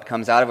on, "What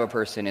comes out of a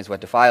person is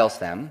what defiles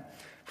them,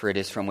 for it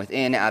is from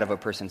within, out of a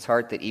person's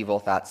heart, that evil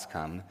thoughts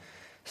come.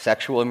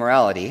 Sexual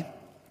immorality,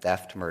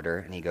 theft, murder,"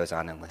 and he goes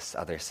on and lists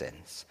other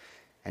sins.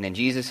 And in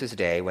Jesus'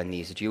 day, when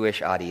these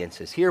Jewish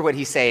audiences hear what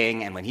he's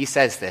saying, and when he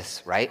says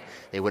this, right,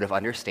 they would have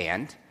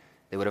understood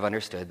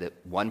that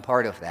one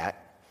part of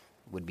that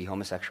would be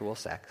homosexual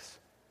sex.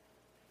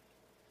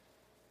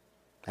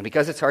 And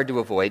because it's hard to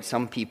avoid,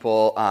 some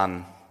people...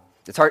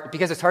 It's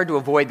hard to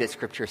avoid that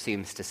Scripture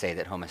seems to say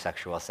that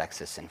homosexual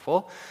sex is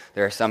sinful.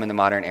 There are some in the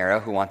modern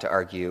era who want to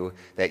argue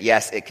that,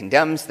 yes, it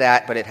condemns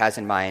that, but it has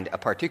in mind a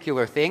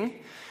particular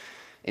thing.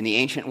 In the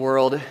ancient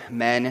world,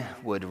 men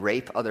would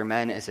rape other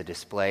men as a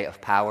display of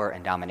power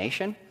and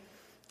domination.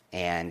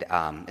 And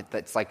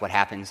it's like what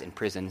happens in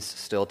prisons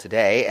still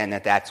today, and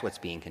that's what's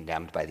being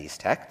condemned by these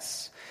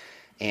texts.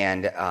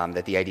 And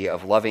that the idea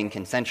of loving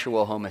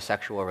consensual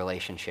homosexual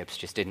relationships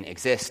just didn't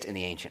exist in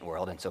the ancient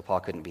world, and so Paul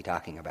couldn't be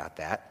talking about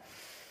that.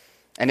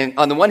 And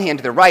on the one hand,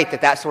 they're right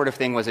that sort of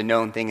thing was a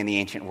known thing in the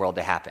ancient world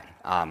to happen.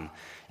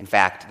 In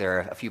fact, there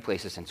are a few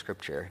places in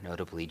Scripture,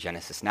 notably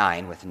Genesis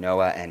 9 with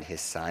Noah and his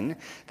son,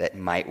 that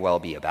might well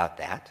be about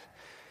that.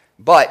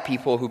 But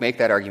people who make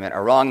that argument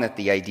are wrong that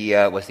the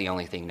idea was the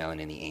only thing known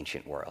in the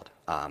ancient world.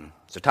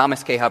 So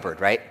Thomas K.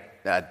 Hubbard, right?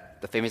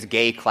 The famous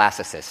gay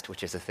classicist,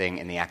 which is a thing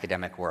in the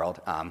academic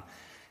world.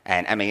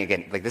 And I mean,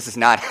 again, like this is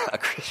not a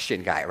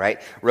Christian guy,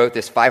 right? Wrote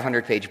this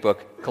 500-page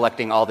book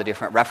collecting all the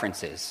different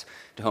references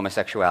to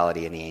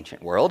homosexuality in the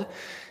ancient world.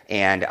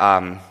 And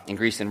in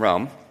Greece and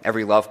Rome,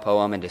 every love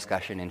poem and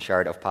discussion and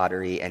shard of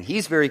pottery. And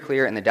he's very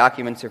clear, and the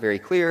documents are very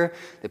clear,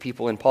 that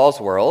people in Paul's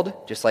world,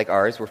 just like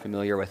ours, were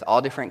familiar with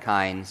all different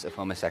kinds of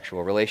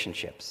homosexual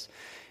relationships,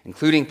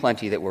 including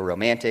plenty that were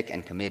romantic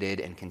and committed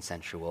and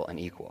consensual and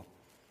equal.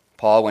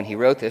 Paul, when he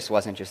wrote this,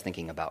 wasn't just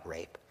thinking about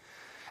rape.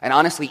 And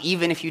honestly,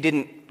 even if you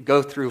didn't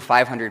go through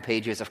 500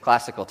 pages of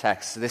classical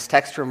texts, this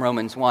text from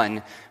Romans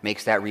 1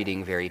 makes that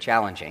reading very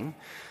challenging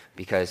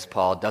because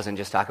Paul doesn't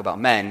just talk about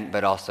men,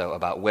 but also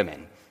about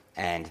women.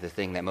 And the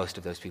thing that most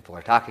of those people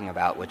are talking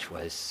about, which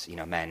was,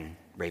 men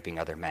raping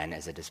other men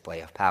as a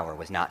display of power,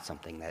 was not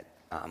something that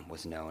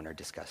was known or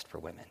discussed for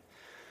women.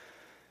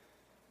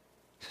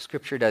 So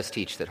Scripture does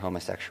teach that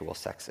homosexual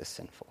sex is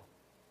sinful.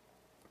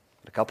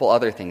 But a couple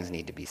other things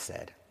need to be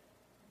said.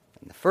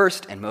 And the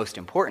first and most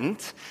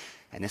important,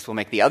 and this will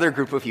make the other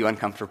group of you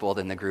uncomfortable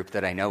than the group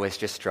that I know is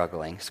just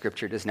struggling,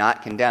 Scripture does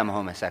not condemn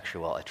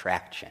homosexual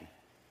attraction.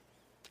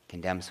 It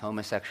condemns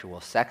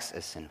homosexual sex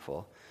as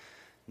sinful,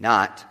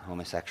 not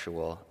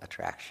homosexual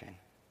attraction.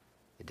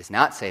 It does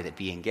not say that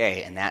being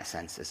gay in that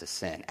sense is a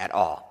sin at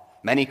all.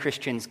 Many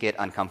Christians get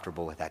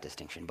uncomfortable with that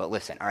distinction. But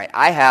listen, all right,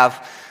 I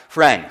have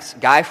friends,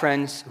 guy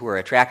friends, who are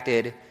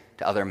attracted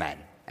to other men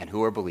and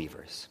who are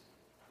believers.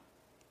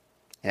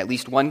 In at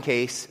least one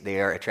case, they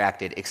are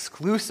attracted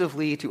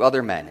exclusively to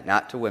other men,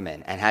 not to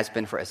women, and has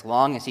been for as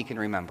long as he can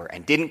remember,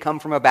 and didn't come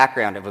from a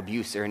background of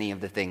abuse or any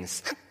of the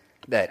things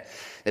that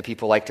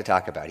people like to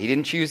talk about. He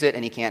didn't choose it,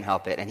 and he can't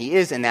help it, and he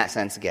is, in that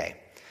sense, gay.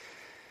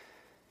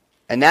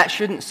 And that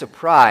shouldn't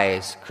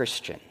surprise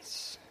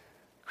Christians.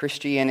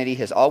 Christianity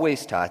has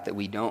always taught that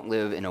we don't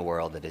live in a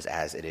world that is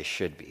as it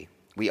should be.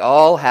 We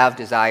all have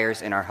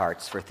desires in our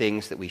hearts for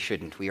things that we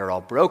shouldn't. We are all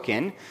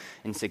broken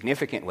in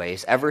significant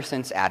ways ever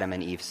since Adam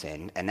and Eve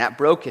sinned, and that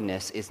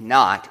brokenness is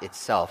not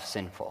itself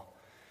sinful.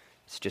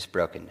 It's just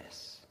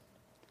brokenness.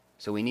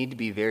 So we need to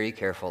be very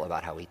careful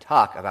about how we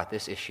talk about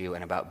this issue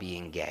and about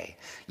being gay.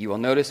 You will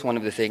notice one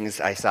of the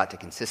things I sought to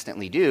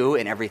consistently do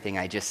in everything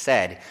I just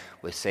said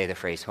was say the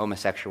phrase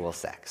homosexual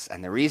sex.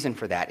 And the reason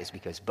for that is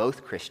because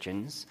both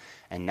Christians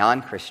and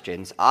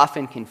non-Christians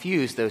often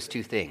confuse those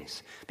two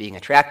things, being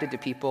attracted to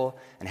people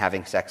and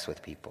having sex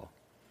with people.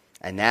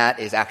 And that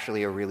is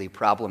actually a really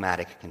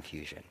problematic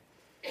confusion.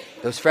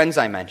 Those friends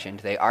I mentioned,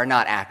 they are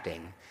not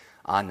acting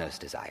on those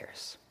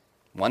desires.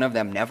 One of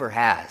them never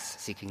has,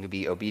 seeking to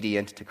be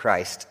obedient to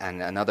Christ, and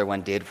another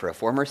one did for a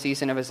former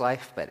season of his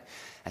life, but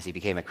as he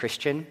became a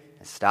Christian,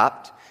 has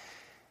stopped.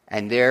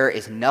 And there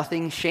is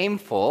nothing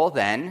shameful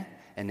then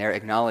in their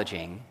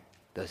acknowledging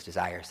those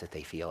desires that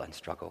they feel and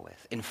struggle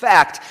with. In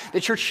fact,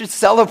 the church should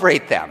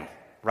celebrate them,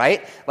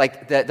 right?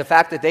 Like the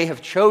fact that they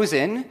have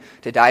chosen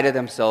to die to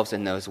themselves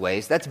in those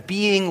ways, that's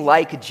being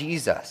like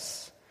Jesus.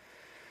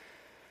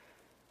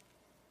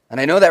 And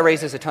I know that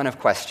raises a ton of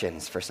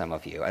questions for some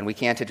of you, and we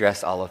can't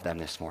address all of them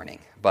this morning.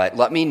 But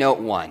let me note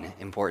one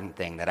important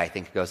thing that I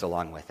think goes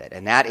along with it,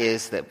 and that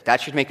is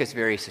that should make us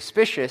very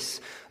suspicious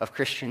of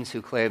Christians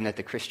who claim that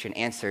the Christian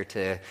answer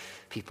to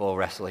people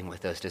wrestling with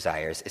those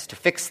desires is to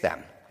fix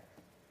them.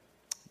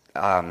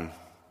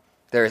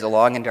 There is a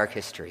long and dark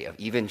history of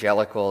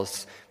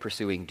evangelicals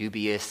pursuing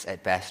dubious,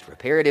 at best,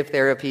 reparative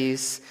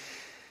therapies,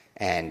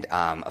 and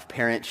of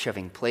parents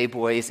shoving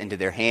Playboys into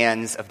their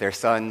hands of their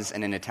sons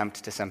in an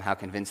attempt to somehow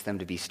convince them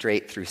to be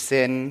straight through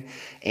sin,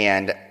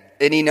 and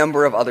any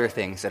number of other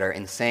things that are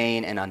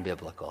insane and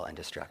unbiblical and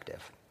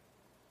destructive.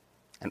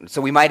 And so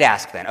we might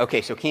ask then,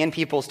 okay, so can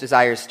people's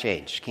desires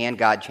change? Can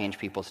God change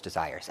people's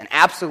desires? And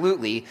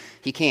absolutely,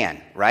 he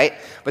can, right?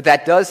 But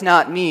that does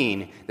not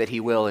mean that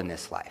he will in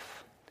this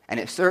life. And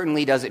it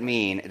certainly doesn't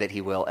mean that he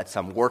will at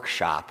some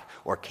workshop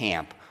or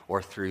camp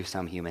or through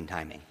some human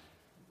timing.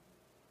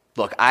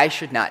 Look, I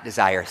should not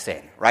desire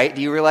sin, right?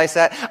 Do you realize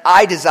that?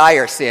 I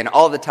desire sin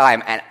all the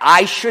time, and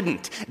I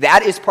shouldn't.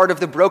 That is part of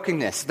the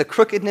brokenness, the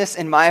crookedness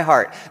in my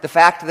heart, the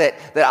fact that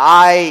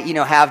I,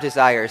 have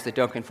desires that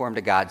don't conform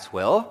to God's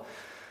will.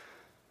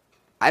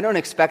 I don't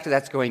expect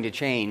that's going to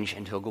change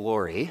until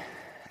glory,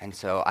 and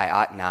so I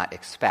ought not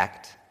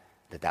expect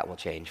that will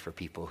change for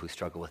people who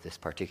struggle with this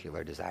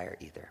particular desire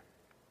either.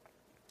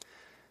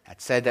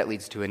 That said, that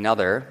leads to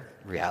another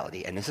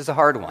reality, and this is a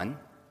hard one.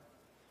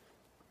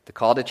 The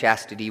call to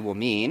chastity will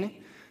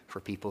mean, for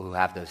people who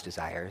have those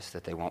desires,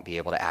 that they won't be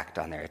able to act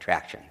on their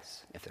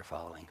attractions if they're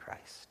following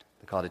Christ.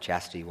 The call to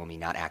chastity will mean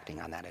not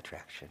acting on that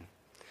attraction.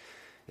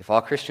 If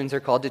all Christians are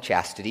called to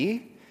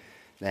chastity,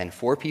 then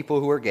for people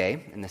who are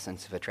gay, in the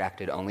sense of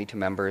attracted only to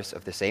members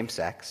of the same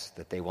sex,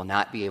 that they will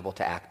not be able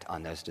to act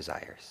on those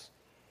desires.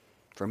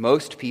 For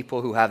most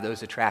people who have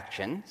those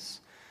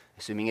attractions,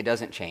 assuming it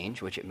doesn't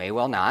change, which it may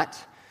well not,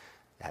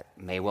 that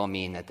may well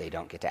mean that they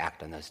don't get to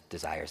act on those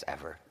desires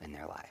ever in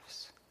their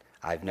lives.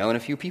 I've known a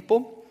few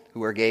people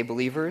who are gay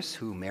believers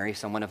who marry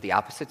someone of the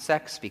opposite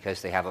sex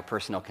because they have a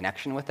personal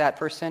connection with that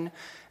person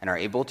and are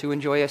able to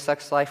enjoy a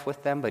sex life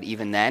with them. But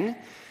even then,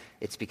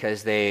 it's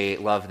because they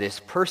love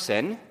this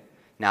person,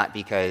 not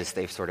because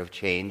they've sort of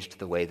changed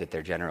the way that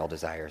their general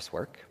desires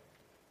work.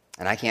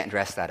 And I can't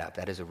dress that up.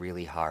 That is a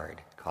really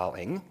hard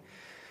calling.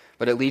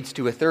 But it leads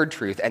to a third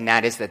truth, and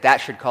that is that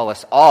should call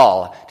us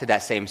all to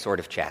that same sort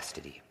of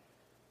chastity.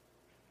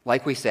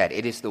 Like we said,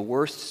 it is the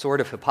worst sort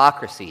of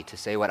hypocrisy to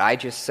say what I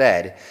just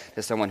said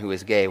to someone who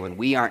is gay when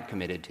we aren't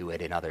committed to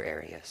it in other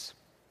areas.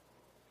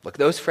 Look,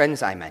 those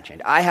friends I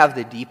mentioned, I have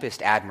the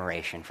deepest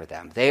admiration for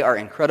them. They are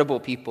incredible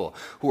people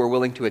who are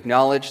willing to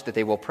acknowledge that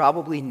they will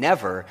probably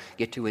never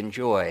get to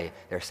enjoy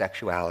their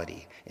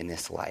sexuality in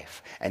this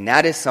life. And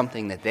that is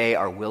something that they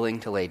are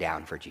willing to lay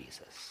down for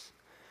Jesus.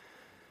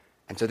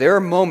 And so there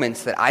are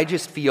moments that I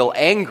just feel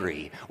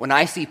angry when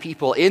I see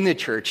people in the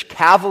church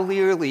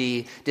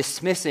cavalierly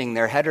dismissing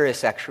their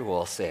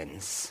heterosexual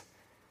sins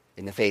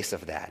in the face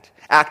of that,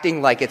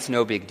 acting like it's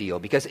no big deal,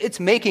 because it's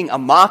making a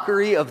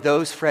mockery of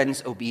those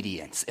friends'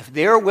 obedience. If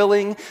they're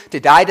willing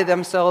to die to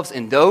themselves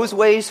in those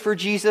ways for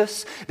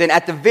Jesus, then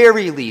at the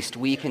very least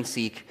we can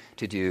seek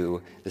to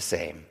do the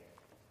same.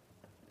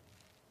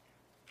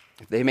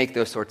 If they make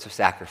those sorts of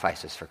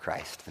sacrifices for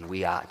Christ, then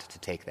we ought to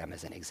take them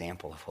as an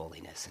example of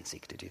holiness and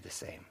seek to do the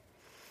same.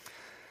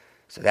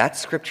 So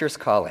that's Scripture's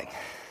calling,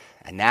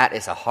 and that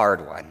is a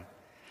hard one.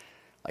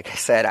 Like I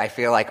said, I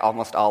feel like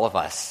almost all of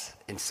us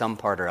in some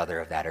part or other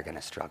of that are going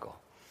to struggle.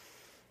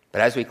 But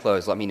as we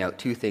close, let me note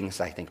two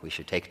things I think we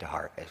should take to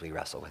heart as we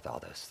wrestle with all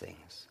those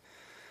things.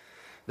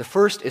 The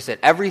first is that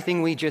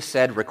everything we just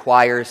said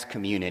requires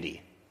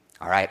community.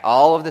 All right,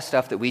 all of the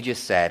stuff that we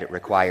just said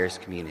requires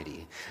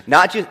community.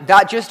 Not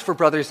just for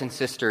brothers and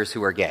sisters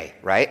who are gay,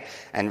 right,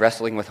 and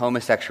wrestling with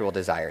homosexual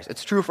desires.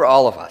 It's true for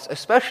all of us,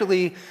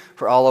 especially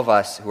for all of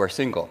us who are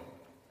single.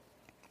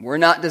 We're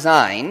not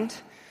designed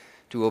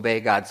to obey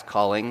God's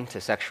calling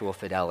to sexual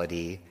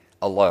fidelity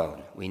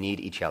alone. We need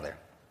each other.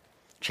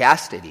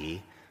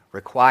 Chastity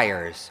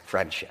requires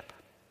friendship.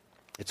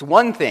 It's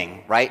one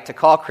thing, right, to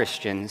call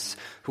Christians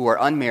who are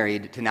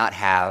unmarried to not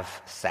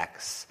have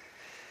sex.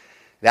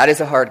 That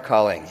is a hard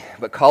calling.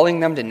 But calling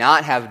them to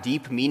not have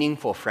deep,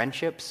 meaningful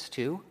friendships,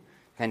 too,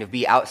 kind of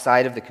be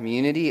outside of the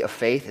community of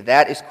faith,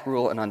 that is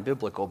cruel and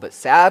unbiblical. But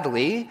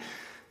sadly,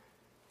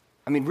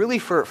 really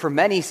for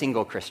many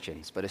single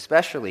Christians, but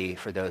especially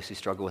for those who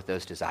struggle with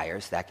those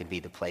desires, that can be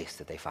the place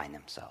that they find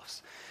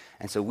themselves.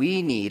 And so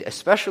we need,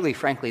 especially,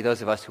 frankly,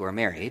 those of us who are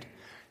married,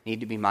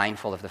 need to be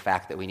mindful of the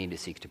fact that we need to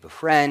seek to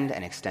befriend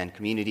and extend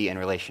community and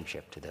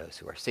relationship to those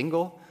who are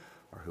single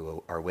or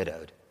who are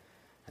widowed,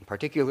 and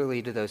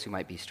particularly to those who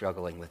might be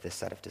struggling with this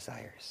set of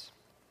desires.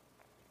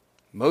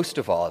 Most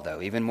of all,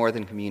 though, even more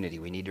than community,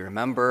 we need to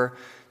remember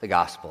the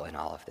gospel in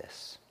all of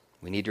this.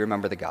 We need to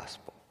remember the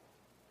gospel.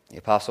 The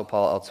Apostle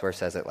Paul elsewhere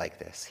says it like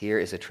this: "Here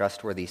is a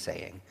trustworthy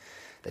saying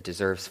that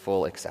deserves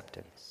full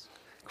acceptance.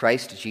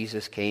 Christ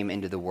Jesus came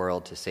into the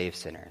world to save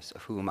sinners,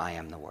 of whom I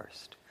am the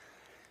worst.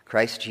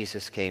 Christ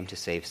Jesus came to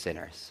save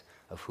sinners,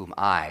 of whom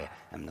I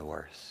am the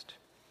worst."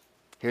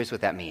 Here's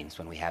what that means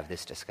when we have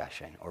this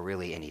discussion, or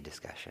really any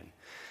discussion.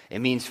 It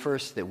means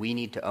first that we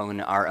need to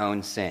own our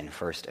own sin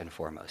first and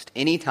foremost.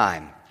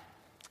 Anytime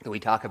that we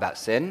talk about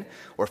sin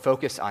or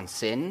focus on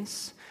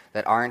sins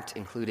that aren't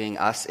including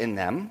us in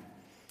them,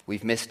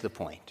 we've missed the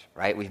point,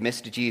 right? We've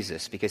missed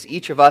Jesus, because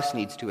each of us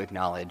needs to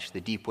acknowledge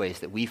the deep ways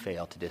that we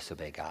fail to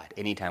disobey God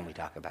anytime we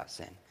talk about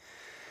sin.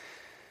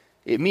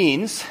 It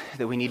means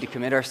that we need to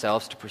commit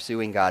ourselves to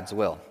pursuing God's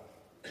will,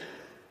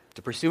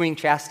 to pursuing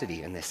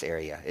chastity in this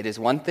area. It is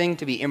one thing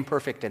to be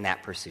imperfect in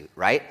that pursuit,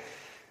 right?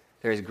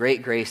 There is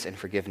great grace and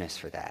forgiveness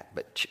for that,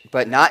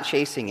 but not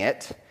chasing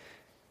it.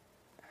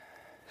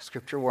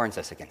 Scripture warns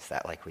us against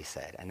that, like we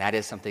said, and that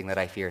is something that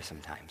I fear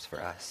sometimes for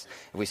us.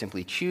 If we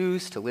simply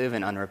choose to live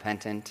in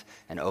unrepentant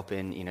and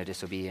open,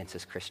 disobedience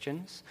as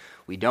Christians,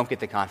 we don't get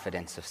the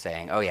confidence of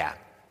saying, "Oh yeah,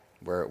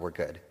 we're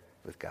good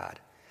with God."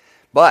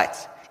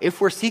 But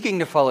if we're seeking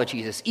to follow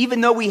Jesus,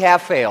 even though we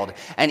have failed,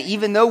 and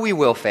even though we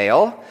will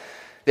fail,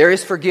 there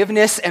is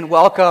forgiveness and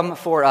welcome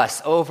for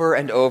us over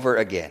and over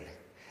again.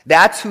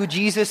 That's who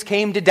Jesus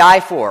came to die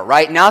for,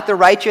 right? Not the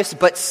righteous,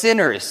 but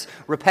sinners,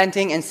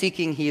 repenting and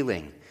seeking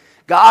healing.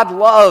 God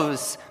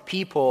loves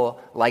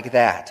people like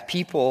that,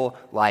 people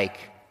like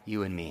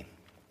you and me.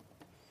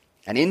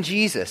 And in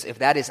Jesus, if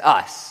that is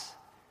us,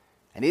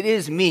 and it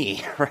is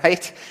me,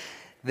 right,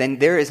 then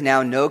there is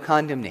now no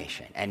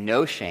condemnation and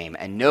no shame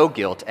and no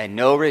guilt and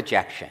no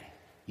rejection.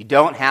 You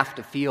don't have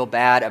to feel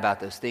bad about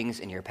those things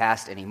in your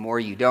past anymore.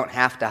 You don't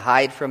have to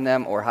hide from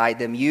them or hide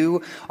them.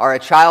 You are a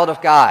child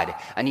of God,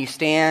 and you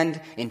stand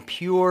in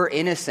pure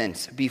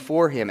innocence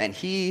before Him, and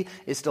He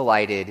is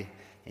delighted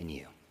in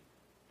you.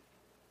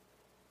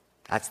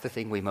 That's the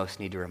thing we most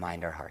need to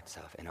remind our hearts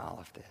of in all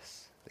of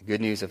this, the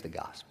good news of the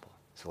gospel.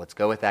 So let's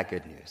go with that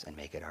good news and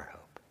make it our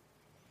hope.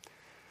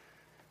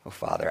 Oh,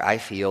 Father, I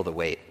feel the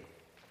weight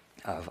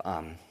of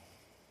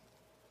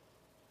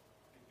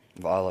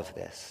all of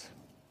this.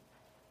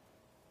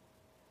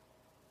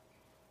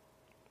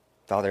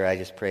 Father, I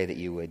just pray that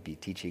you would be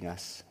teaching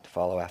us to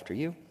follow after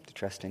you, to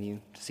trust in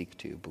you, to seek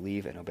to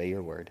believe and obey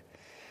your word.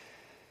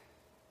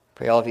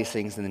 Pray all of these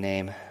things in the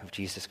name of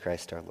Jesus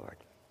Christ our Lord.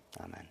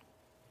 Amen.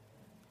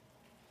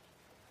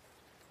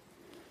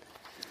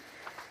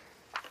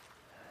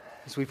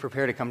 As we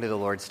prepare to come to the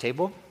Lord's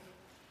table,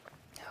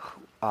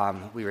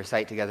 we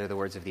recite together the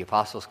words of the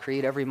Apostles'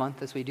 Creed every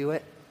month as we do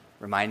it,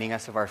 reminding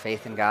us of our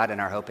faith in God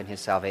and our hope in His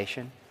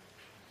salvation.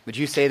 Would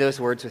you say those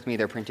words with me?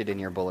 They're printed in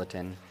your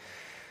bulletin.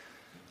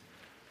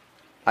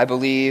 I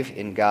believe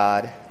in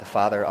God, the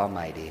Father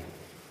Almighty,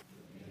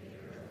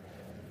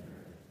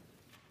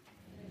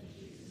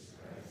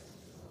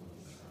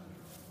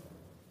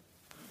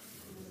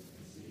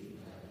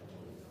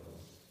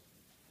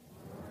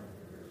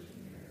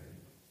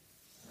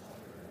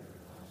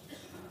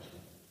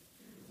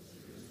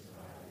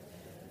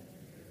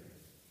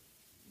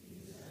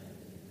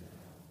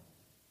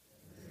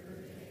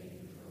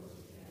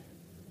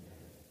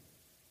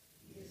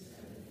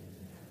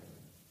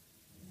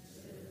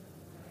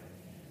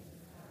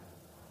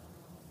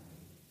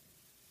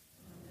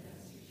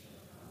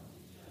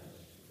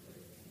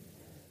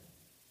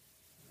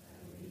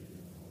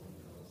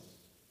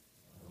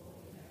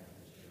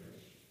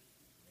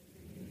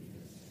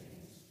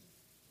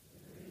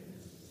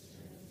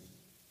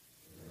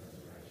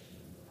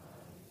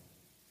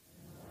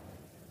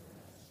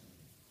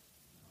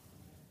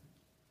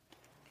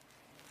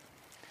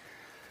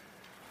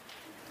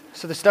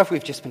 So the stuff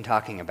we've just been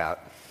talking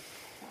about,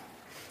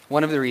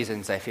 one of the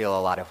reasons I feel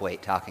a lot of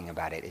weight talking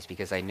about it is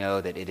because I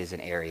know that it is an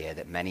area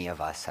that many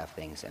of us have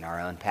things in our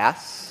own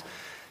pasts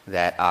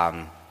that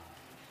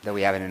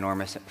we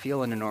have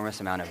feel an enormous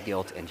amount of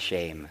guilt and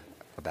shame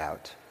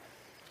about.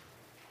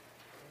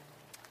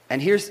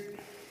 And there's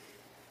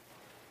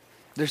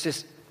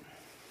this,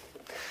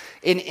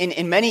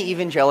 in many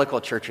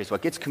evangelical churches,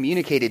 what gets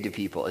communicated to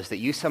people is that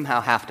you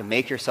somehow have to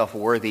make yourself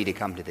worthy to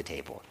come to the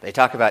table. They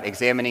talk about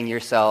examining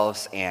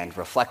yourselves and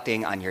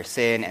reflecting on your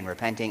sin and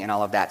repenting and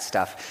all of that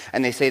stuff,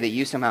 and they say that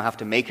you somehow have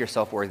to make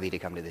yourself worthy to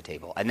come to the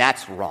table, and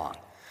that's wrong.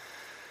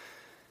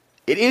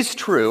 It is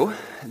true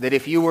that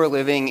if you were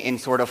living in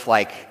sort of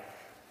like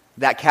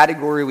that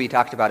category we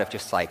talked about of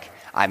just like,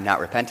 I'm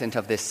not repentant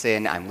of this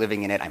sin, I'm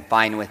living in it, I'm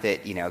fine with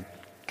it,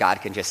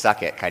 God can just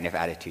suck it kind of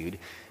attitude,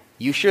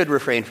 you should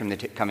refrain from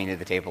coming to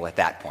the table at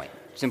that point,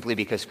 simply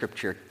because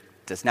Scripture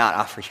does not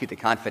offer you the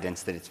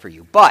confidence that it's for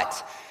you.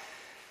 But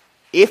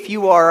if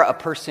you are a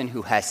person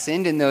who has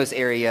sinned in those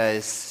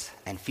areas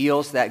and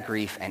feels that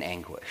grief and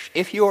anguish,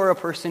 if you are a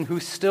person who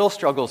still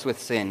struggles with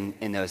sin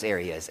in those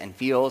areas and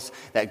feels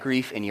that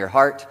grief in your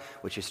heart,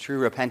 which is true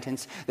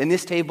repentance, then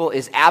this table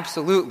is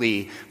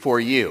absolutely for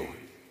you.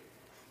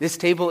 This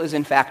table is,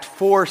 in fact,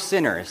 for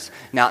sinners,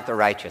 not the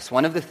righteous.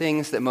 One of the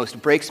things that most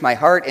breaks my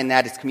heart in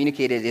that is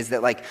communicated is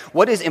that,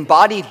 what is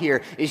embodied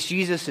here is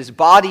Jesus'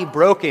 body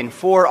broken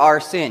for our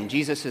sin,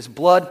 Jesus'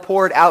 blood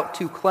poured out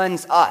to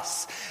cleanse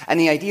us. And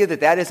the idea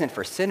that that isn't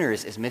for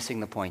sinners is missing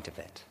the point of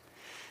it.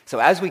 So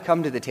as we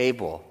come to the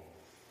table,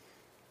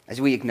 as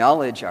we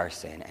acknowledge our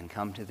sin and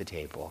come to the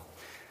table,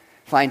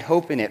 find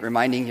hope in it,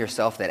 reminding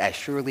yourself that as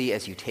surely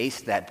as you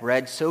taste that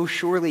bread, so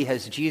surely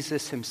has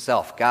Jesus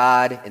himself,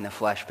 God in the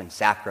flesh, been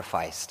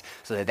sacrificed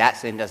so that that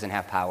sin doesn't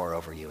have power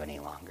over you any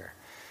longer.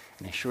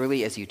 And as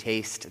surely as you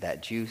taste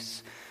that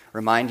juice,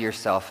 remind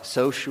yourself,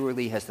 so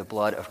surely has the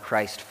blood of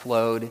Christ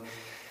flowed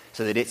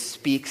so that it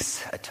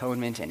speaks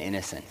atonement and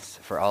innocence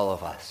for all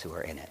of us who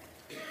are in it.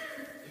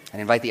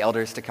 And invite the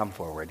elders to come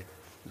forward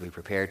as we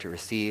prepare to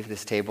receive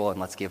this table,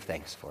 and let's give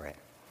thanks for it.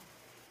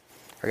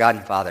 Our God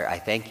and Father, I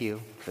thank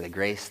you for the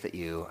grace that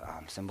you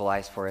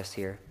symbolize for us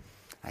here.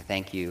 I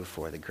thank you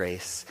for the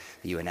grace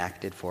that you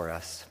enacted for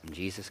us in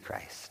Jesus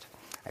Christ.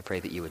 I pray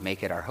that you would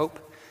make it our hope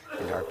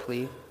and our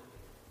plea.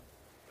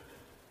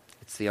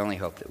 It's the only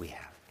hope that we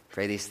have.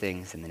 Pray these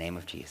things in the name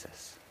of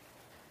Jesus.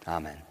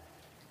 Amen.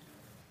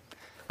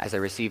 As I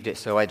received it,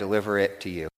 so I deliver it to you.